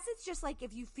 I guess it's just like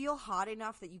if you feel hot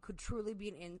enough that you could truly be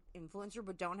an influencer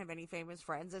but don't have any famous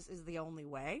friends, this is the only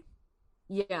way.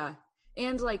 Yeah.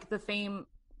 And like the fame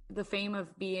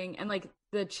of being, and like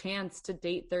the chance to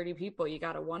date 30 people, you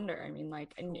gotta wonder. I mean,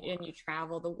 like, and you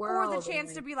travel the world. Or the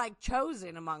chance to be like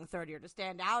chosen among 30 or to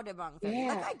stand out among 30.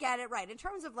 Yeah. Like, I get it, right. In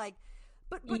terms of like,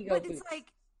 but it's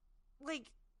like,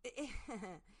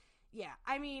 yeah,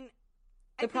 I mean.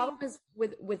 The problem is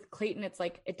with Clayton, it's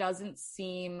like, it doesn't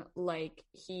seem like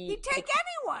he'd take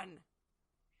anyone.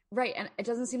 Right. And it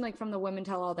doesn't seem like from the Women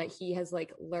Tell All that he has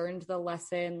like learned the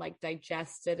lesson, like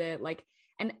digested it, like.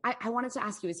 And I wanted to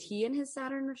ask you, is he in his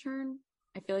Saturn return?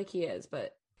 I feel like he is,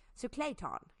 but... So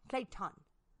Clayton,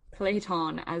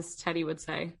 as Teddy would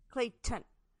say. Clayton.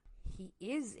 He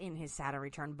is in his Saturn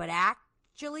return, but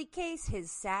actually, Case,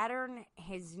 his Saturn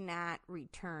has not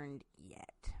returned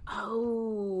yet.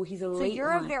 Oh, he's a late one. So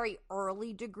you're a very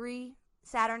early degree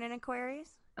Saturn in Aquarius?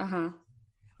 Uh-huh.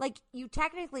 Like, you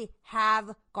technically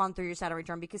have gone through your Saturn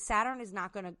return because Saturn is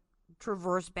not going to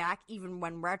traverse back even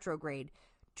when retrograde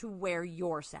to where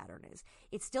your Saturn is.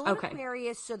 It's still in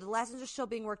Aquarius, so the lessons are still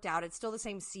being worked out. It's still the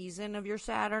same season of your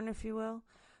Saturn, if you will.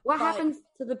 What happens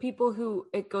to the people who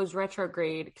it goes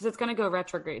retrograde? Because it's going to go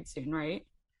retrograde soon, right?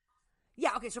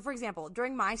 Yeah, okay, so for example,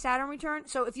 during my Saturn return,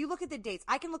 so if you look at the dates,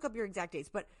 I can look up your exact dates,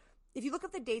 but if you look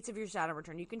up the dates of your Saturn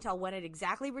return, you can tell when it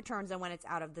exactly returns and when it's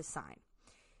out of the sign.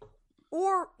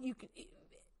 Or you can,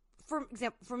 for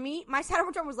example, for me, my Saturn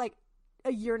return was like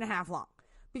a year and a half long.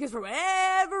 Because for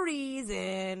whatever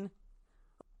reason,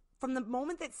 from the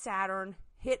moment that Saturn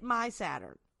hit my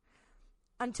Saturn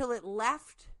until it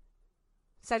left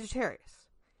Sagittarius,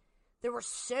 there were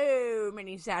so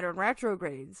many Saturn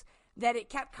retrogrades that it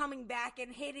kept coming back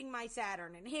and hitting my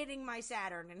Saturn and hitting my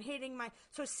Saturn and hitting my...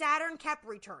 So Saturn kept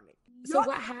returning. So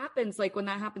what happens, like, when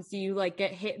that happens? Do you, like,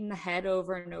 get hit in the head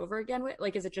over and over again?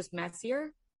 Like, is it just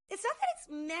messier? It's not that it's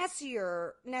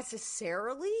messier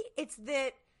necessarily. It's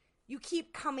that you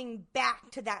keep coming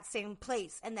back to that same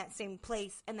place and that same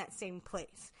place and that same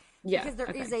place. Yeah. Because there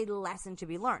is a lesson to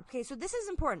be learned. Okay, so this is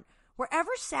important. Wherever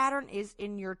Saturn is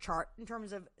in your chart, in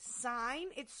terms of sign,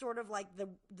 it's sort of like the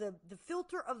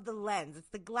filter of the lens. It's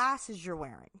the glasses you're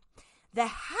wearing. The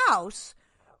house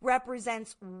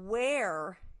represents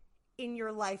where in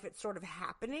your life it's sort of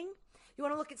happening. You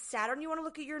want to look at Saturn, you want to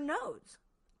look at your nodes.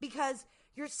 Because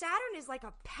your Saturn is like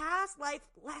a past life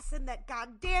lesson that,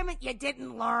 God damn it, you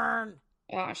didn't learn.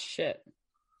 Oh, shit.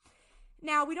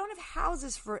 Now, we don't have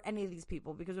houses for any of these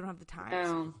people because we don't have the time.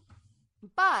 No.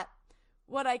 But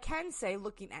what I can say,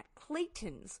 looking at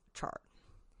Clayton's chart,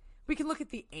 we can look at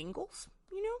the angles,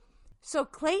 you know? So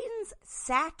Clayton's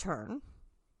Saturn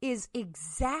is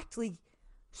exactly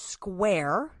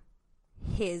square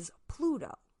his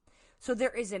Pluto. So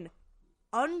there is an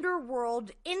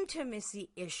underworld intimacy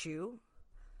issue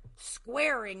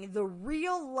squaring the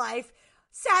real life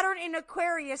Saturn in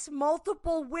Aquarius,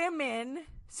 multiple women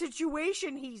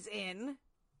situation he's in.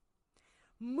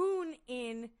 Moon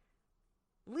in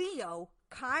Leo,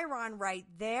 Chiron right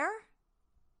there.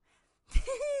 He's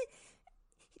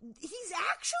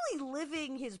actually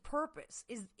living his purpose.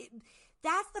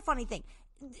 That's the funny thing.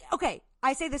 Okay,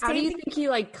 I say the same thing. How do you think he,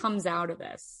 like, comes out of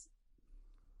this?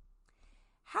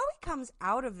 How he comes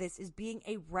out of this is being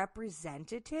a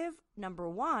representative, number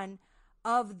one,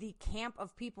 of the camp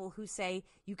of people who say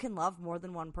you can love more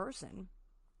than one person.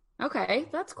 Okay,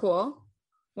 that's cool.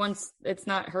 Once it's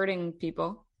not hurting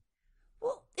people.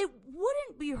 Well, it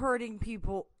wouldn't be hurting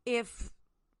people if...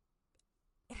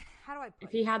 How do I put it?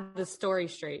 If he had the story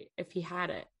straight. If he had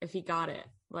it. If he got it.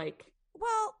 Like...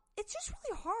 Well, it's just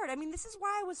really hard. I mean, this is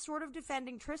why I was sort of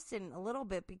defending Tristan a little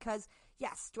bit because,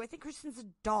 yes, do I think Tristan's a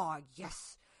dog?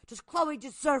 Yes. Does Chloe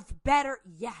deserve better?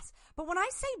 Yes. But when I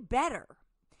say better,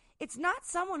 it's not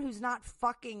someone who's not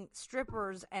fucking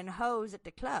strippers and hoes at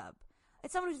the club.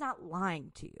 It's someone who's not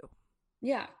lying to you.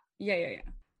 Yeah.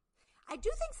 I do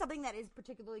think something that is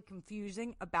particularly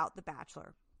confusing about The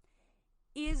Bachelor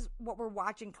is what we're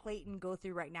watching Clayton go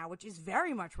through right now, which is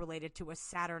very much related to a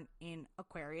Saturn in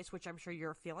Aquarius, which I'm sure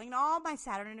you're feeling, and all my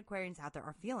Saturn and Aquarians out there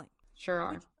are feeling. Sure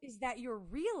are. Which is that you're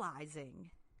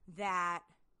realizing that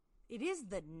it is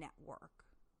the network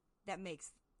that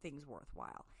makes things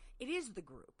worthwhile. It is the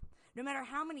group. No matter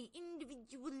how many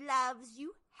individual loves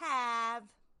you have,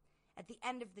 at the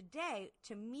end of the day,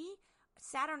 to me,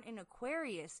 Saturn in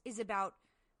Aquarius is about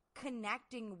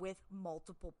connecting with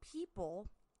multiple people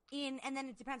and then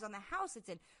it depends on the house it's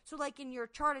in. So like in your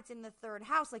chart, it's in the third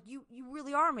house. Like you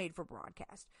really are made for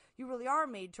broadcast. You really are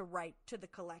made to write to the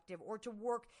collective or to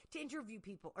work, to interview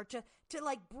people or to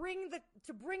like bring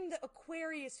the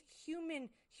Aquarius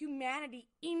humanity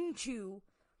into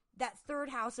that third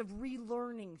house of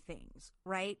relearning things,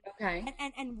 right? Okay.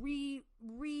 And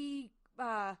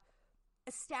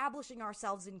establishing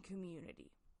ourselves in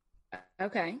community.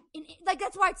 Okay. And like,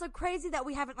 that's why it's so crazy that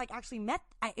we haven't like actually met.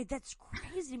 That's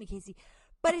crazy to me, Casey.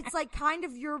 But it's like kind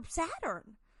of your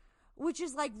Saturn, which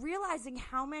is like realizing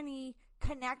how many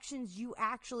connections you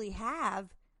actually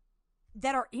have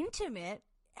that are intimate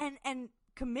and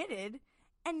committed,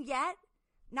 and yet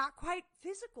not quite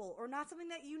physical or not something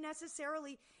that you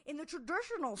necessarily in the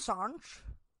traditional sense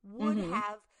would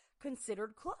have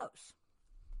considered close.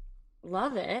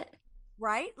 Love it.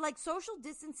 Right? Like social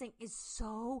distancing is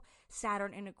so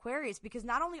Saturn in Aquarius because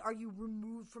not only are you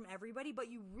removed from everybody, but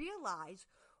you realize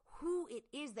who it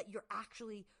is that you're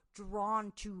actually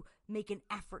drawn to make an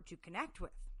effort to connect with.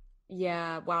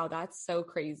 Yeah. Wow. That's so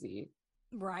crazy.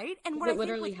 Right? And what it I think,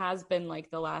 literally has been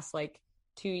like the last like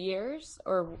 2 years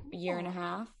or year and a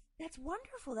half. That's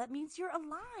wonderful. That means you're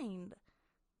aligned.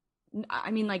 I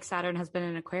mean, like Saturn has been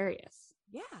in Aquarius.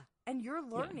 Yeah. And you're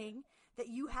learning that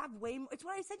you have way more. It's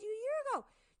what I said to you a year ago.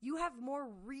 You have more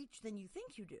reach than you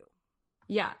think you do.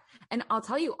 Yeah. And I'll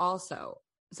tell you also,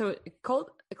 so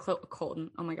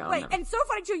Colton, oh my God. Wait, and so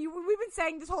funny too. We've been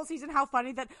saying this whole season how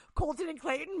funny that Colton and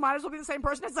Clayton might as well be the same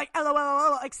person. It's like,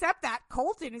 LOL, except that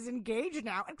Colton is engaged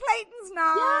now and Clayton's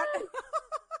not.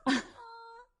 Yes.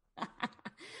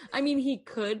 I mean, he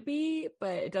could be, but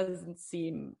it doesn't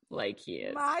seem like he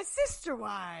is. My sister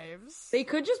wives. They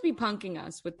could just be punking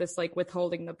us with this, like,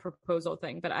 withholding the proposal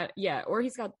thing. But or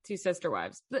he's got 2 sister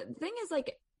wives. The thing is,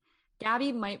 like,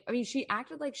 Gabby she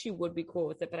acted like she would be cool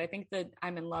with it, but I think that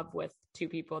I'm in love with 2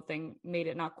 people thing made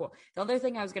it not cool. The other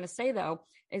thing I was going to say, though,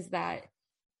 is that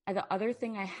the other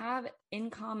thing I have in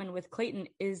common with Clayton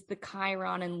is the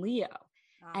Chiron and Leo.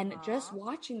 And just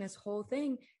watching this whole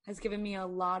thing has given me a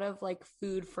lot of like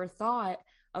food for thought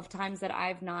of times that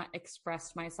I've not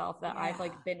expressed myself, that I've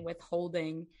like been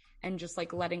withholding and just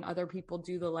like letting other people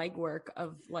do the legwork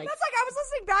of like. That's like, I was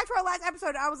listening back to our last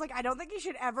episode. I was like, I don't think you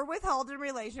should ever withhold in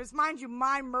relationships. Mind you,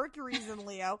 my Mercury's in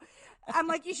Leo. I'm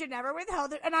like, you should never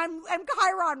withhold it. And I'm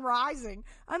Chiron rising.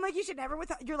 I'm like, you should never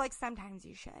withhold. You're like, sometimes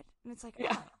you should. And it's like,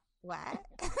 oh, what?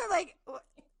 Like, oh,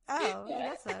 I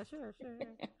guess so. Sure.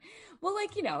 Well,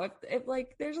 like, you know, if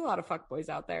like there's a lot of fuckboys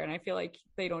out there and I feel like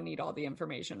they don't need all the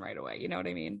information right away. You know what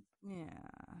I mean? Yeah.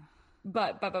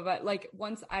 But like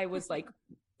once I was like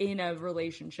in a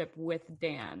relationship with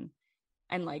Dan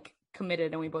and like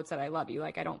committed and we both said, I love you.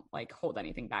 Like, I don't like hold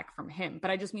anything back from him, but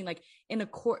I just mean like in a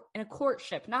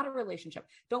courtship, not a relationship.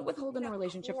 Don't withhold in a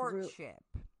relationship.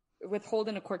 Withhold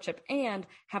in a courtship and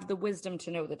have the wisdom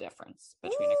to know the difference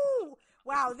between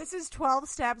wow, this is 12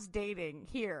 steps dating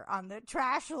here on the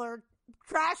Trashler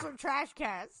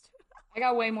Trashcast. I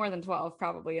got way more than 12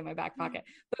 probably in my back pocket.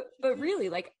 But really,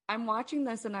 like, I'm watching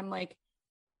this and I'm like,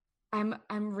 I'm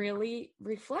really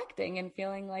reflecting and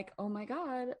feeling like, oh my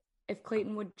God, if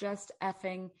Clayton would just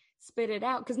effing spit it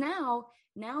out. Because now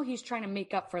he's trying to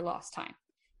make up for lost time.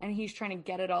 And he's trying to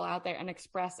get it all out there and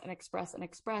express. And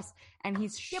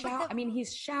he's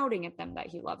he's shouting at them that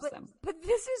he loves them. But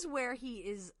this is where he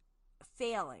is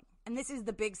failing. And this is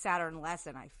the big Saturn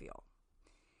lesson, I feel.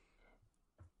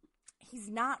 He's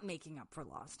not making up for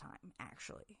lost time,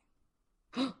 actually.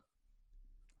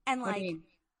 And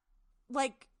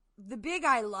like the big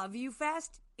I love you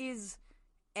fest is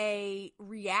a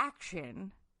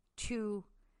reaction to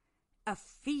a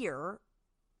fear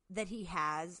that he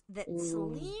has that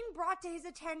Celine brought to his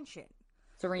attention.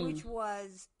 Serene. Which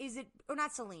was,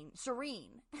 not Celine,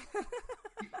 Serene.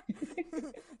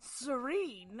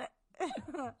 Serene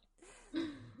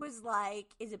was like,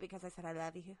 is it because I said I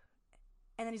love you?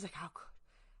 And then he's like,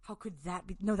 how could that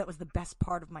be? No, that was the best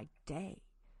part of my day.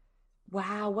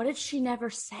 Wow, what if she never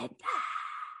said that?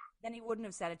 Then he wouldn't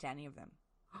have said it to any of them.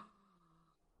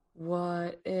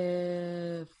 What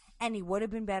if? And he would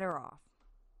have been better off.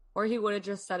 Or he would have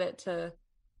just said it to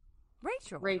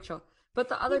Rachel. But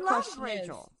the other question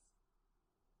Rachel.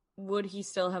 Is, would he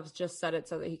still have just said it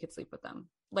so that he could sleep with them?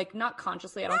 Like, not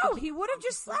consciously. I don't think he would have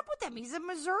just slept with them. He's a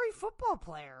Missouri football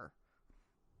player.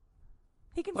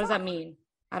 He can. What does that mean?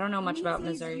 I don't know much about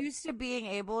Missouri. He's used to being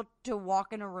able to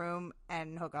walk in a room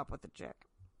and hook up with a chick.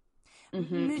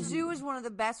 Mizzou is one of the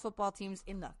best football teams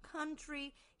in the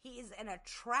country. He is an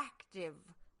attractive,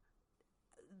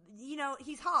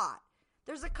 he's hot.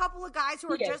 There's a couple of guys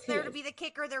who are just there to be the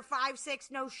kicker. They're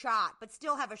 5'6", no shot, but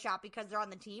still have a shot because they're on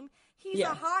the team. He's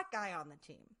a hot guy on the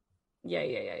team. Yeah.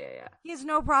 He has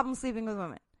no problem sleeping with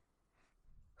women.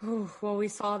 Well, we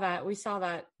saw that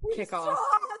kick off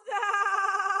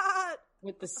that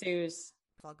with the Sues.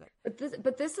 It's all good.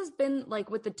 But this has been like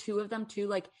with the two of them too.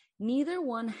 Like neither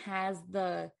one has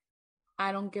the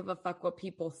I don't give a fuck what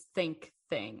people think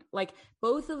thing. Like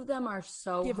both of them are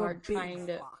so give hard a big trying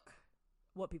to fuck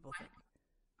what people think.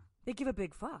 They give a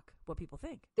big fuck what people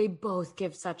think. They both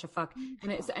give such a fuck,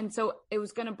 and so it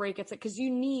was gonna break it because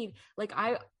you need like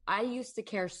I used to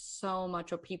care so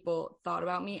much what people thought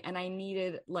about me, and I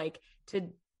needed like to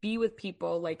be with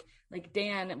people like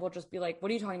Dan will just be like, what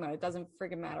are you talking about? It doesn't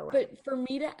freaking matter. But for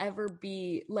me to ever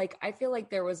be like, I feel like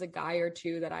there was a guy or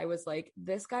two that I was like,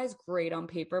 this guy's great on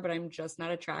paper, but I'm just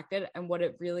not attracted. And what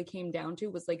it really came down to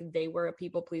was like they were a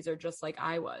people pleaser just like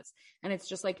I was. And it's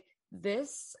just like,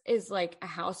 this is like a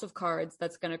house of cards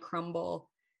that's going to crumble.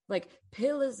 Like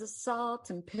pillars of salt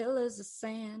and pillars of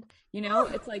sand, you know,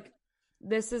 it's like,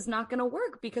 this is not going to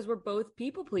work because we're both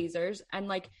people pleasers. And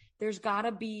like, there's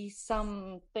gotta be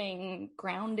something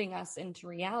grounding us into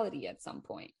reality at some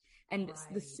point. And right.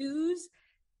 The Sues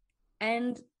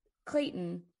and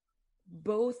Clayton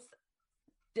both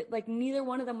like neither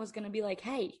one of them was going to be like,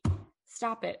 hey,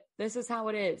 stop it. This is how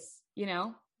it is, you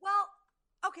know? Well,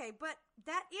 okay, but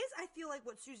that is, I feel like,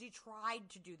 what Susie tried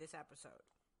to do this episode.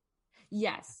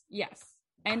 Yes.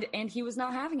 And he was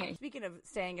not having it. Speaking of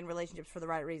staying in relationships for the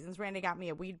right reasons, Randy got me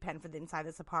a weed pen for the inside of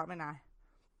this apartment.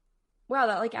 Wow,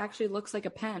 that like actually looks like a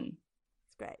pen.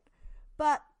 It's great.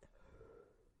 But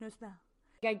no smell.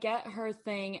 I get her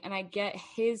thing and I get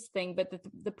his thing, but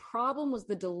the problem was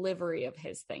the delivery of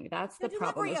his thing. That's the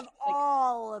problem. The delivery of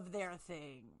all of their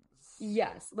things.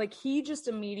 Yes. Like he just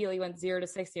immediately went 0 to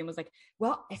 60 and was like,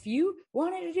 well, if you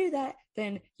wanted to do that,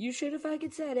 then you should have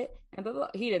fucking said it. And blah, blah,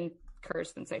 blah. He didn't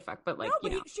curse and say fuck, but like, no,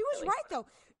 but she was really right though.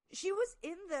 She was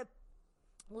in the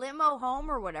limo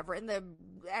home or whatever, in the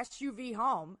SUV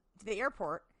home to the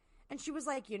airport. And she was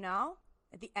like, you know,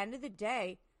 at the end of the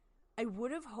day, I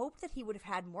would have hoped that he would have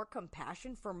had more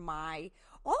compassion for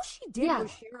all she did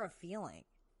was share a feeling.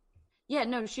 Yeah,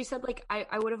 no, she said like,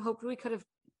 I would have hoped we could have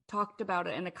talked about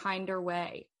it in a kinder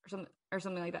way or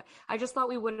something like that. I just thought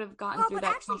we would have gotten through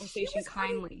that conversation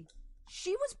kindly.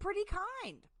 She was pretty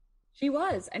kind. She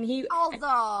was. And he,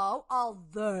 although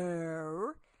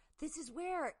this is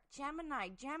where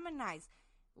Gemini's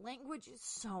language is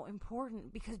so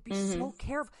important because be so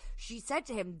careful. She said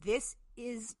to him, this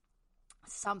is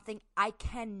something I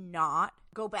cannot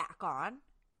go back on.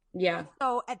 Yeah.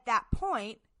 So at that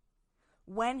point,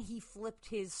 when he flipped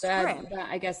his script,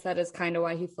 I guess that is kind of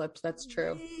why he flipped. That's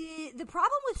true. The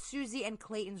problem with Susie and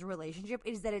Clayton's relationship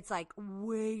is that it's like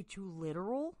way too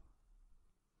literal.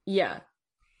 Yeah.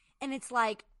 And it's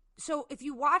like, so if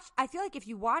you watch, I feel like if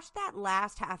you watch that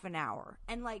last half an hour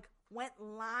and like went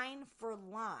line for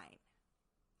line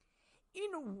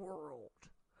in a world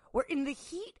where in the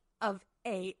heat of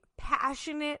a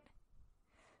passionate,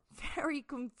 very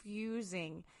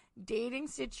confusing dating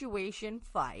situation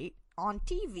fight on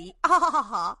TV,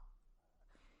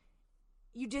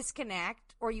 you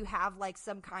disconnect or you have like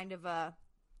some kind of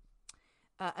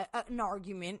an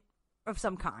argument of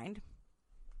some kind,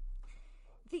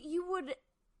 that you would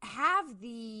have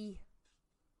the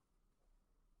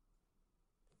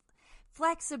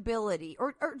flexibility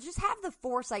or just have the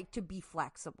foresight to be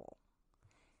flexible.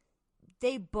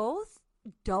 They both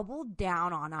doubled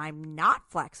down on I'm not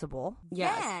flexible.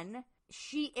 Yes. Then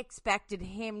she expected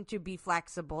him to be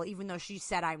flexible, even though she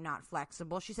said I'm not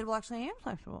flexible. She said, well, actually, I am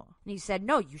flexible. And he said,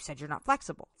 no, you said you're not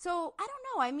flexible. So, I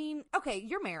don't know. I mean, okay,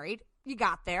 you're married. You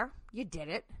got there. You did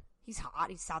it. He's hot.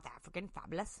 He's South African.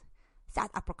 Fabulous.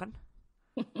 South African.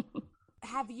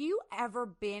 Have you ever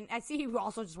been, I see you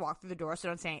also just walked through the door, so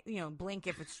don't say, blink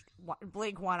if it's,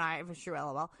 blink one eye if it's true,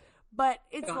 LOL. But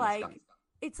it's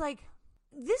like,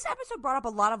 this episode brought up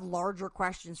a lot of larger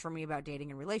questions for me about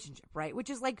dating and relationship, right? Which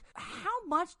is like, how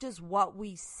much does what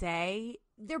we say,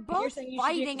 they're both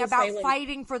fighting about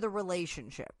fighting for the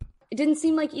relationship. It didn't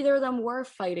seem like either of them were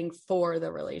fighting for the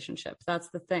relationship. That's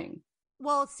the thing.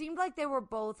 Well, it seemed like they were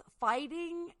both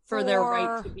fighting for their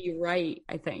right to be right,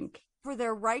 I think. For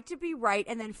their right to be right,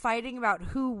 and then fighting about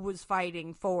who was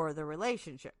fighting for the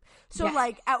relationship. So,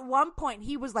 like, at one point,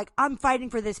 he was like, I'm fighting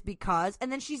for this because,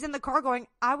 and then she's in the car going,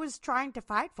 I was trying to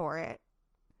fight for it.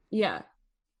 Yeah.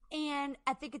 And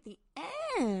I think at the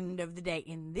end of the day,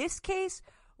 in this case,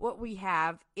 what we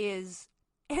have is,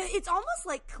 it's almost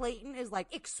like Clayton is,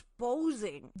 like,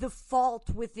 exposing the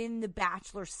fault within the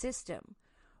Bachelor system.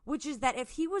 Which is that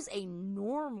if he was a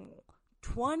normal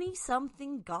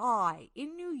 20-something guy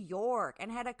in New York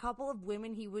and had a couple of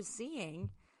women he was seeing,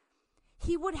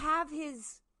 he would have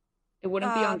his... It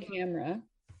wouldn't be on camera.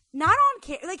 Not on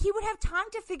camera. Like, he would have time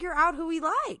to figure out who he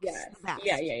likes. Yes. best.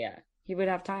 Yeah. He would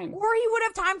have time. Or he would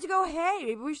have time to go, hey,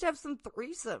 maybe we should have some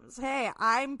threesomes. Hey,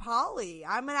 I'm Polly.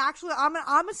 I'm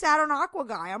a Saturn Aqua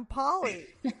guy. I'm Polly.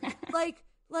 like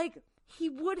he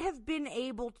would have been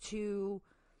able to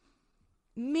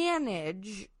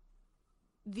manage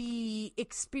the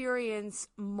experience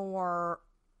more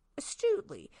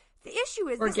astutely. The issue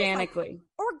is organically.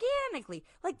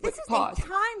 Like, this is a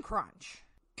time crunch.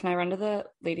 Can I run to the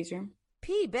ladies' room?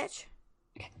 Pee, bitch.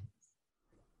 Okay.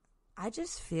 I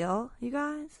just feel, you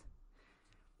guys,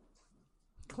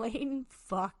 Clayton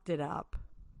fucked it up.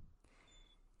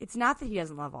 It's not that he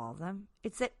doesn't love all of them.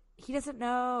 It's that he doesn't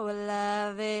know what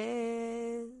love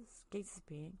is. Gates is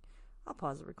peeing. I'll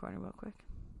pause the recording real quick.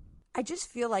 I just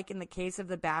feel like in the case of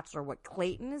The Bachelor, what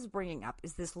Clayton is bringing up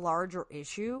is this larger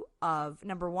issue of,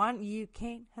 number one, you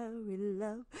can't hurry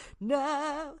love.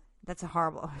 No. That's a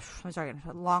horrible. I'm sorry again.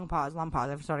 Long pause. I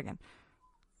have to start again.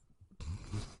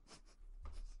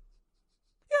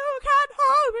 You can't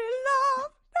hurry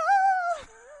love.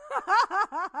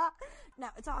 No,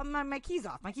 it's all my keys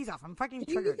off. I'm fucking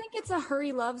triggered. Do you think it's a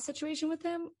hurry love situation with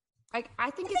him? I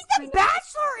think it's The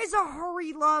Bachelor is a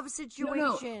hurry love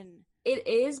situation. No. It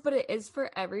is, but it is for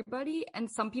everybody, and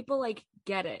some people like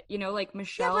get it. You know, like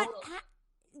Michelle. Yeah, but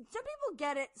some people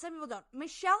get it, some people don't.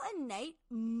 Michelle and Nate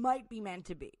might be meant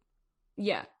to be.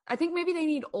 Yeah, I think maybe they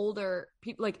need older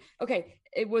people. Like, okay,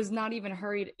 it was not even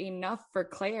hurried enough for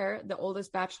Claire, the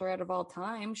oldest bachelorette of all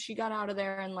time. She got out of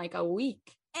there in like a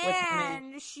week.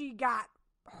 And she got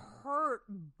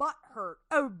butt hurt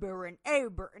over and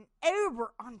over and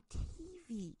over on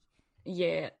TV.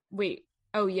 Yeah, wait.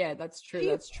 Oh, yeah, that's true.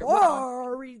 That's true.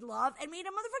 Hurried love and made a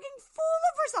motherfucking fool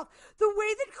of herself. The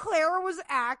way that Claire was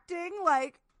acting,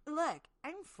 like, look,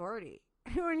 I'm 40.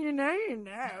 When you know, you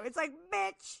know. It's like,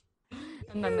 bitch.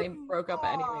 And then they broke up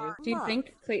anyway. Do you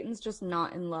think Clayton's just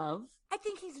not in love? I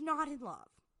think he's not in love.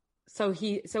 So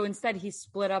instead he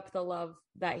split up the love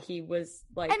that he was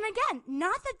like. And again,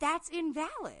 not that that's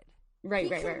invalid. Right. He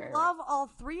can love all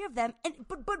three of them, and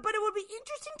but it would be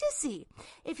interesting to see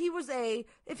if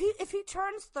he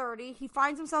turns 30, he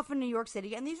finds himself in New York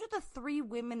City, and these are the three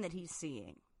women that he's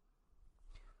seeing.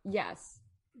 Yes.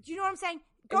 Do you know what I'm saying?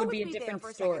 It would be a different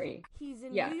story. He's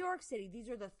in New York City. These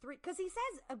are the three, because he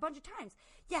says a bunch of times,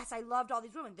 yes, I loved all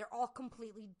these women. They're all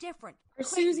completely different. Are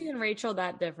Susie and Rachel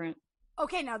that different?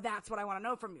 Okay, now that's what I want to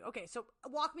know from you. Okay, so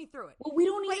walk me through it. Well, we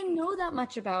don't even know that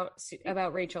much about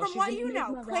Rachel. From what you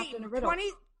know, Clayton,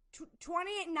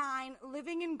 29,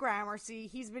 living in Gramercy.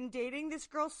 He's been dating this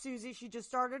girl, Susie. She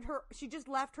just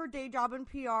left her day job in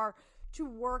PR to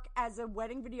work as a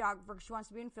wedding videographer. She wants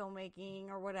to be in filmmaking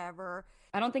or whatever.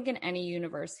 I don't think in any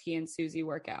universe he and Susie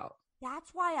work out.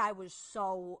 That's why I was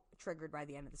so triggered by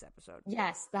the end of this episode.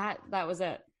 Yes, that was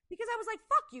it. Because I was like,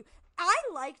 fuck you. I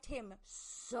liked him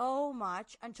so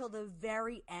much until the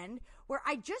very end, where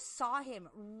I just saw him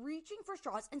reaching for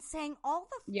straws and saying all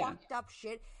the fucked up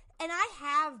shit. And I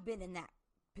have been in that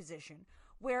position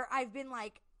where I've been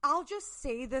like, I'll just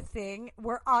say the thing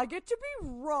where I get to be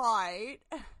right.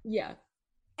 Yeah.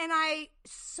 And I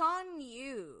son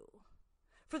you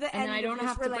for the end of this relationship. And I don't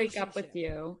have to break up with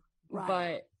you. Right.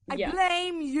 But I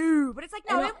blame you. But it's like,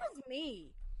 no, it was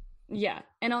me. Yeah.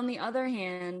 And on the other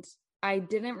hand, I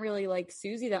didn't really like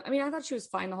Susie though. I mean, I thought she was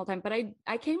fine the whole time, but I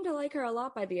came to like her a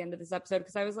lot by the end of this episode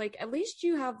because I was like, at least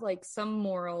you have like some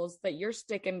morals that you're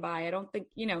sticking by. I don't think,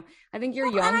 I think you're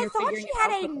young. And I you're thought figuring she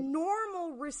had a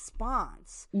normal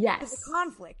response to the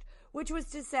conflict, which was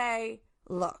to say,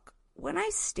 look, when I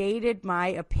stated my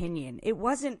opinion, it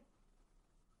wasn't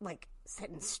like set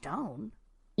in stone.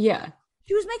 Yeah.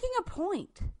 She was making a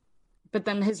point. But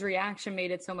then his reaction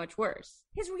made it so much worse.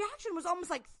 His reaction was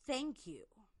almost like, thank you.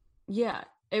 Yeah,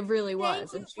 it really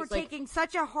was. Thank you for taking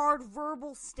such a hard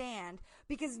verbal stand,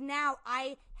 because now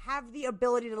I have the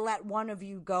ability to let one of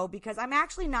you go because I'm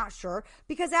actually not sure.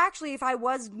 Because actually, if I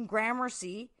was in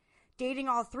Gramercy dating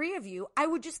all three of you, I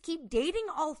would just keep dating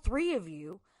all three of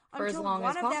you until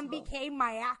one of them became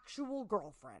my actual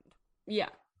girlfriend. Yeah,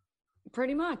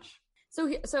 pretty much. So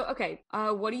okay,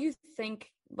 what do you think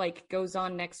goes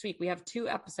on next week? We have 2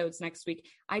 episodes next week.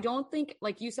 I don't think,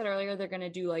 like you said earlier, they're going to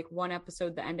do like one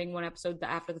episode, the ending, one episode, the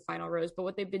after the final rose. But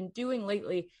what they've been doing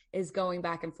lately is going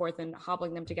back and forth and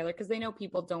hobbling them together because they know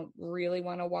people don't really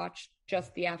want to watch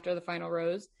just the after the final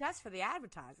rose. That's for the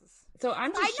advertisers. So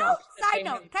I'm just Side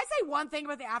note, can I say one thing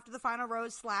about the after the final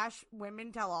rose /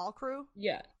 women tell all crew?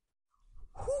 Yeah.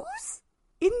 Who's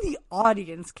in the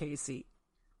audience, Casey?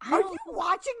 Are you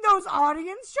watching those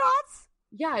audience shots?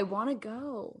 Yeah, I want to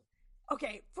go.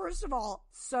 Okay, first of all,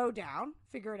 so down.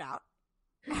 Figure it out.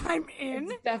 I'm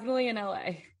in. It's definitely in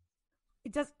LA.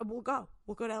 It does. We'll go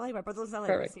to LA. My brother lives in LA.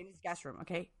 Perfect. We stay in his guest room.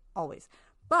 Okay, always.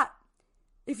 But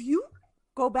if you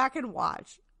go back and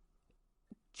watch,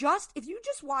 if you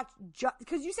just watch,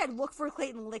 because you said look for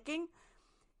Clayton licking.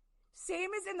 Same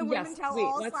as in the Women Tell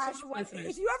All / if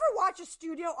you ever watch a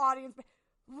studio audience,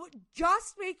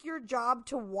 just make your job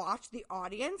to watch the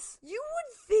audience. You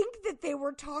would think that they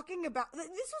were talking about, this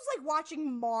was like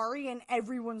watching Maury and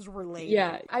everyone's related.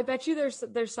 Yeah, I bet you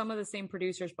there's some of the same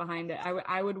producers behind it.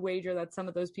 I would wager that some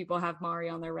of those people have Maury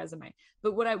on their resume.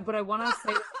 But what I want to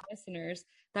say to the listeners,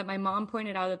 that my mom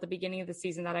pointed out at the beginning of the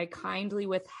season that I kindly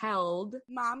withheld.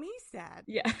 Mommy said.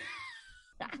 Yeah.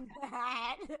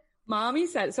 Mommy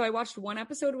said. So I watched one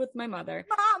episode with my mother.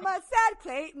 Mama said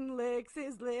Clayton licks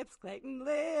his lips. Clayton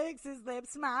licks his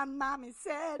lips. My mommy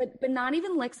said. But not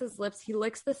even licks his lips. He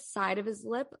licks the side of his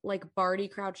lip like Barty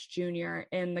Crouch Jr.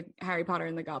 in the Harry Potter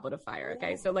and the Goblet of Fire.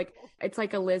 Okay. So like, it's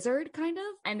like a lizard kind of.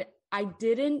 And I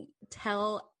didn't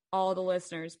tell all the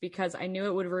listeners because I knew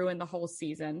it would ruin the whole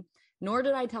season. Nor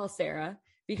did I tell Sarah,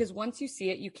 because once you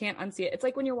see it, you can't unsee it. It's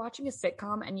like when you're watching a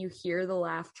sitcom and you hear the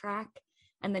laugh track.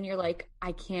 And then you're like,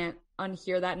 I can't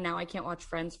unhear that. And now I can't watch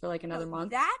Friends for like another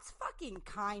month. That's fucking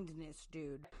kindness,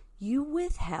 dude. You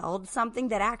withheld something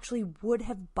that actually would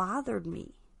have bothered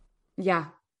me. Yeah.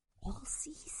 All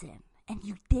season. And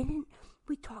you didn't.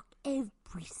 We talked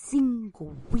every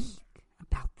single week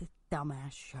about this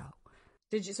dumbass show.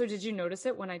 Did you notice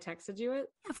it when I texted you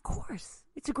it? Of course.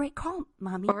 It's a great call,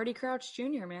 Mommy. Barty Crouch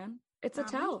Jr., man. It's Mommy?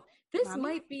 A tell. This Mommy?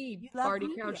 Might be Barty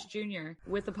Crouch Jr.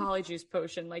 with a polyjuice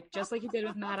potion, just like he did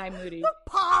with Mad Eye Moody. The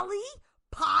polyjuice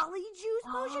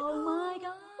potion? Oh my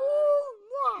god. Oh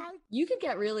my. You could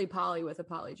get really poly with a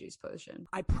polyjuice potion.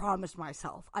 I promised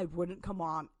myself I wouldn't come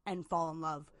on and fall in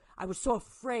love. I was so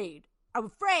afraid. I'm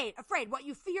afraid. What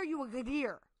you fear, you will get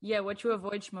here. Yeah, what you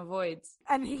avoid, schmavoids.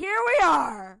 And here we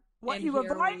are. What and you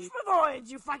avoid, schmavoids,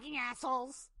 you fucking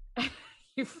assholes.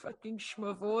 You fucking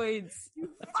schmavoids. You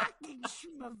fucking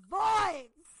schmavoids.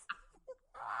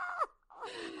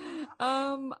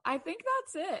 I think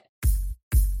that's it.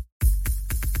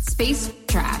 Space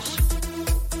trash.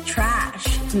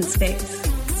 Trash in space.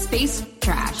 Space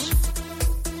trash.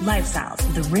 Lifestyles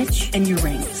of the rich and your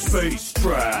rings. Space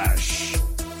trash.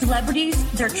 Celebrities,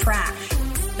 they're trash,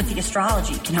 but the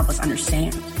astrology can help us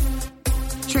understand.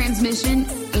 Transmission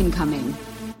incoming.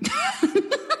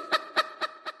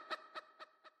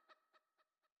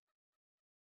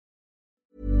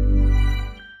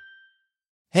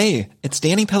 Hey, it's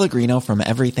Danny Pellegrino from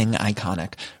Everything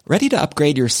Iconic. Ready to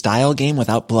upgrade your style game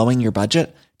without blowing your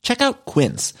budget? Check out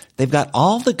Quince. They've got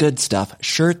all the good stuff,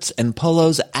 shirts and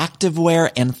polos,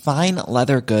 activewear, and fine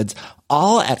leather goods,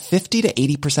 all at 50 to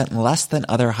 80% less than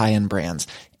other high-end brands.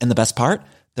 And the best part?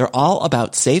 They're all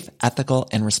about safe, ethical,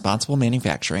 and responsible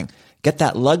manufacturing. Get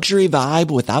that luxury vibe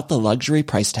without the luxury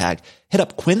price tag. Hit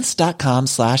up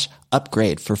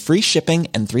quince.com/upgrade for free shipping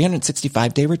and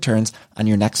 365-day returns on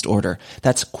your next order.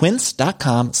 That's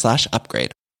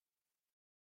quince.com/upgrade.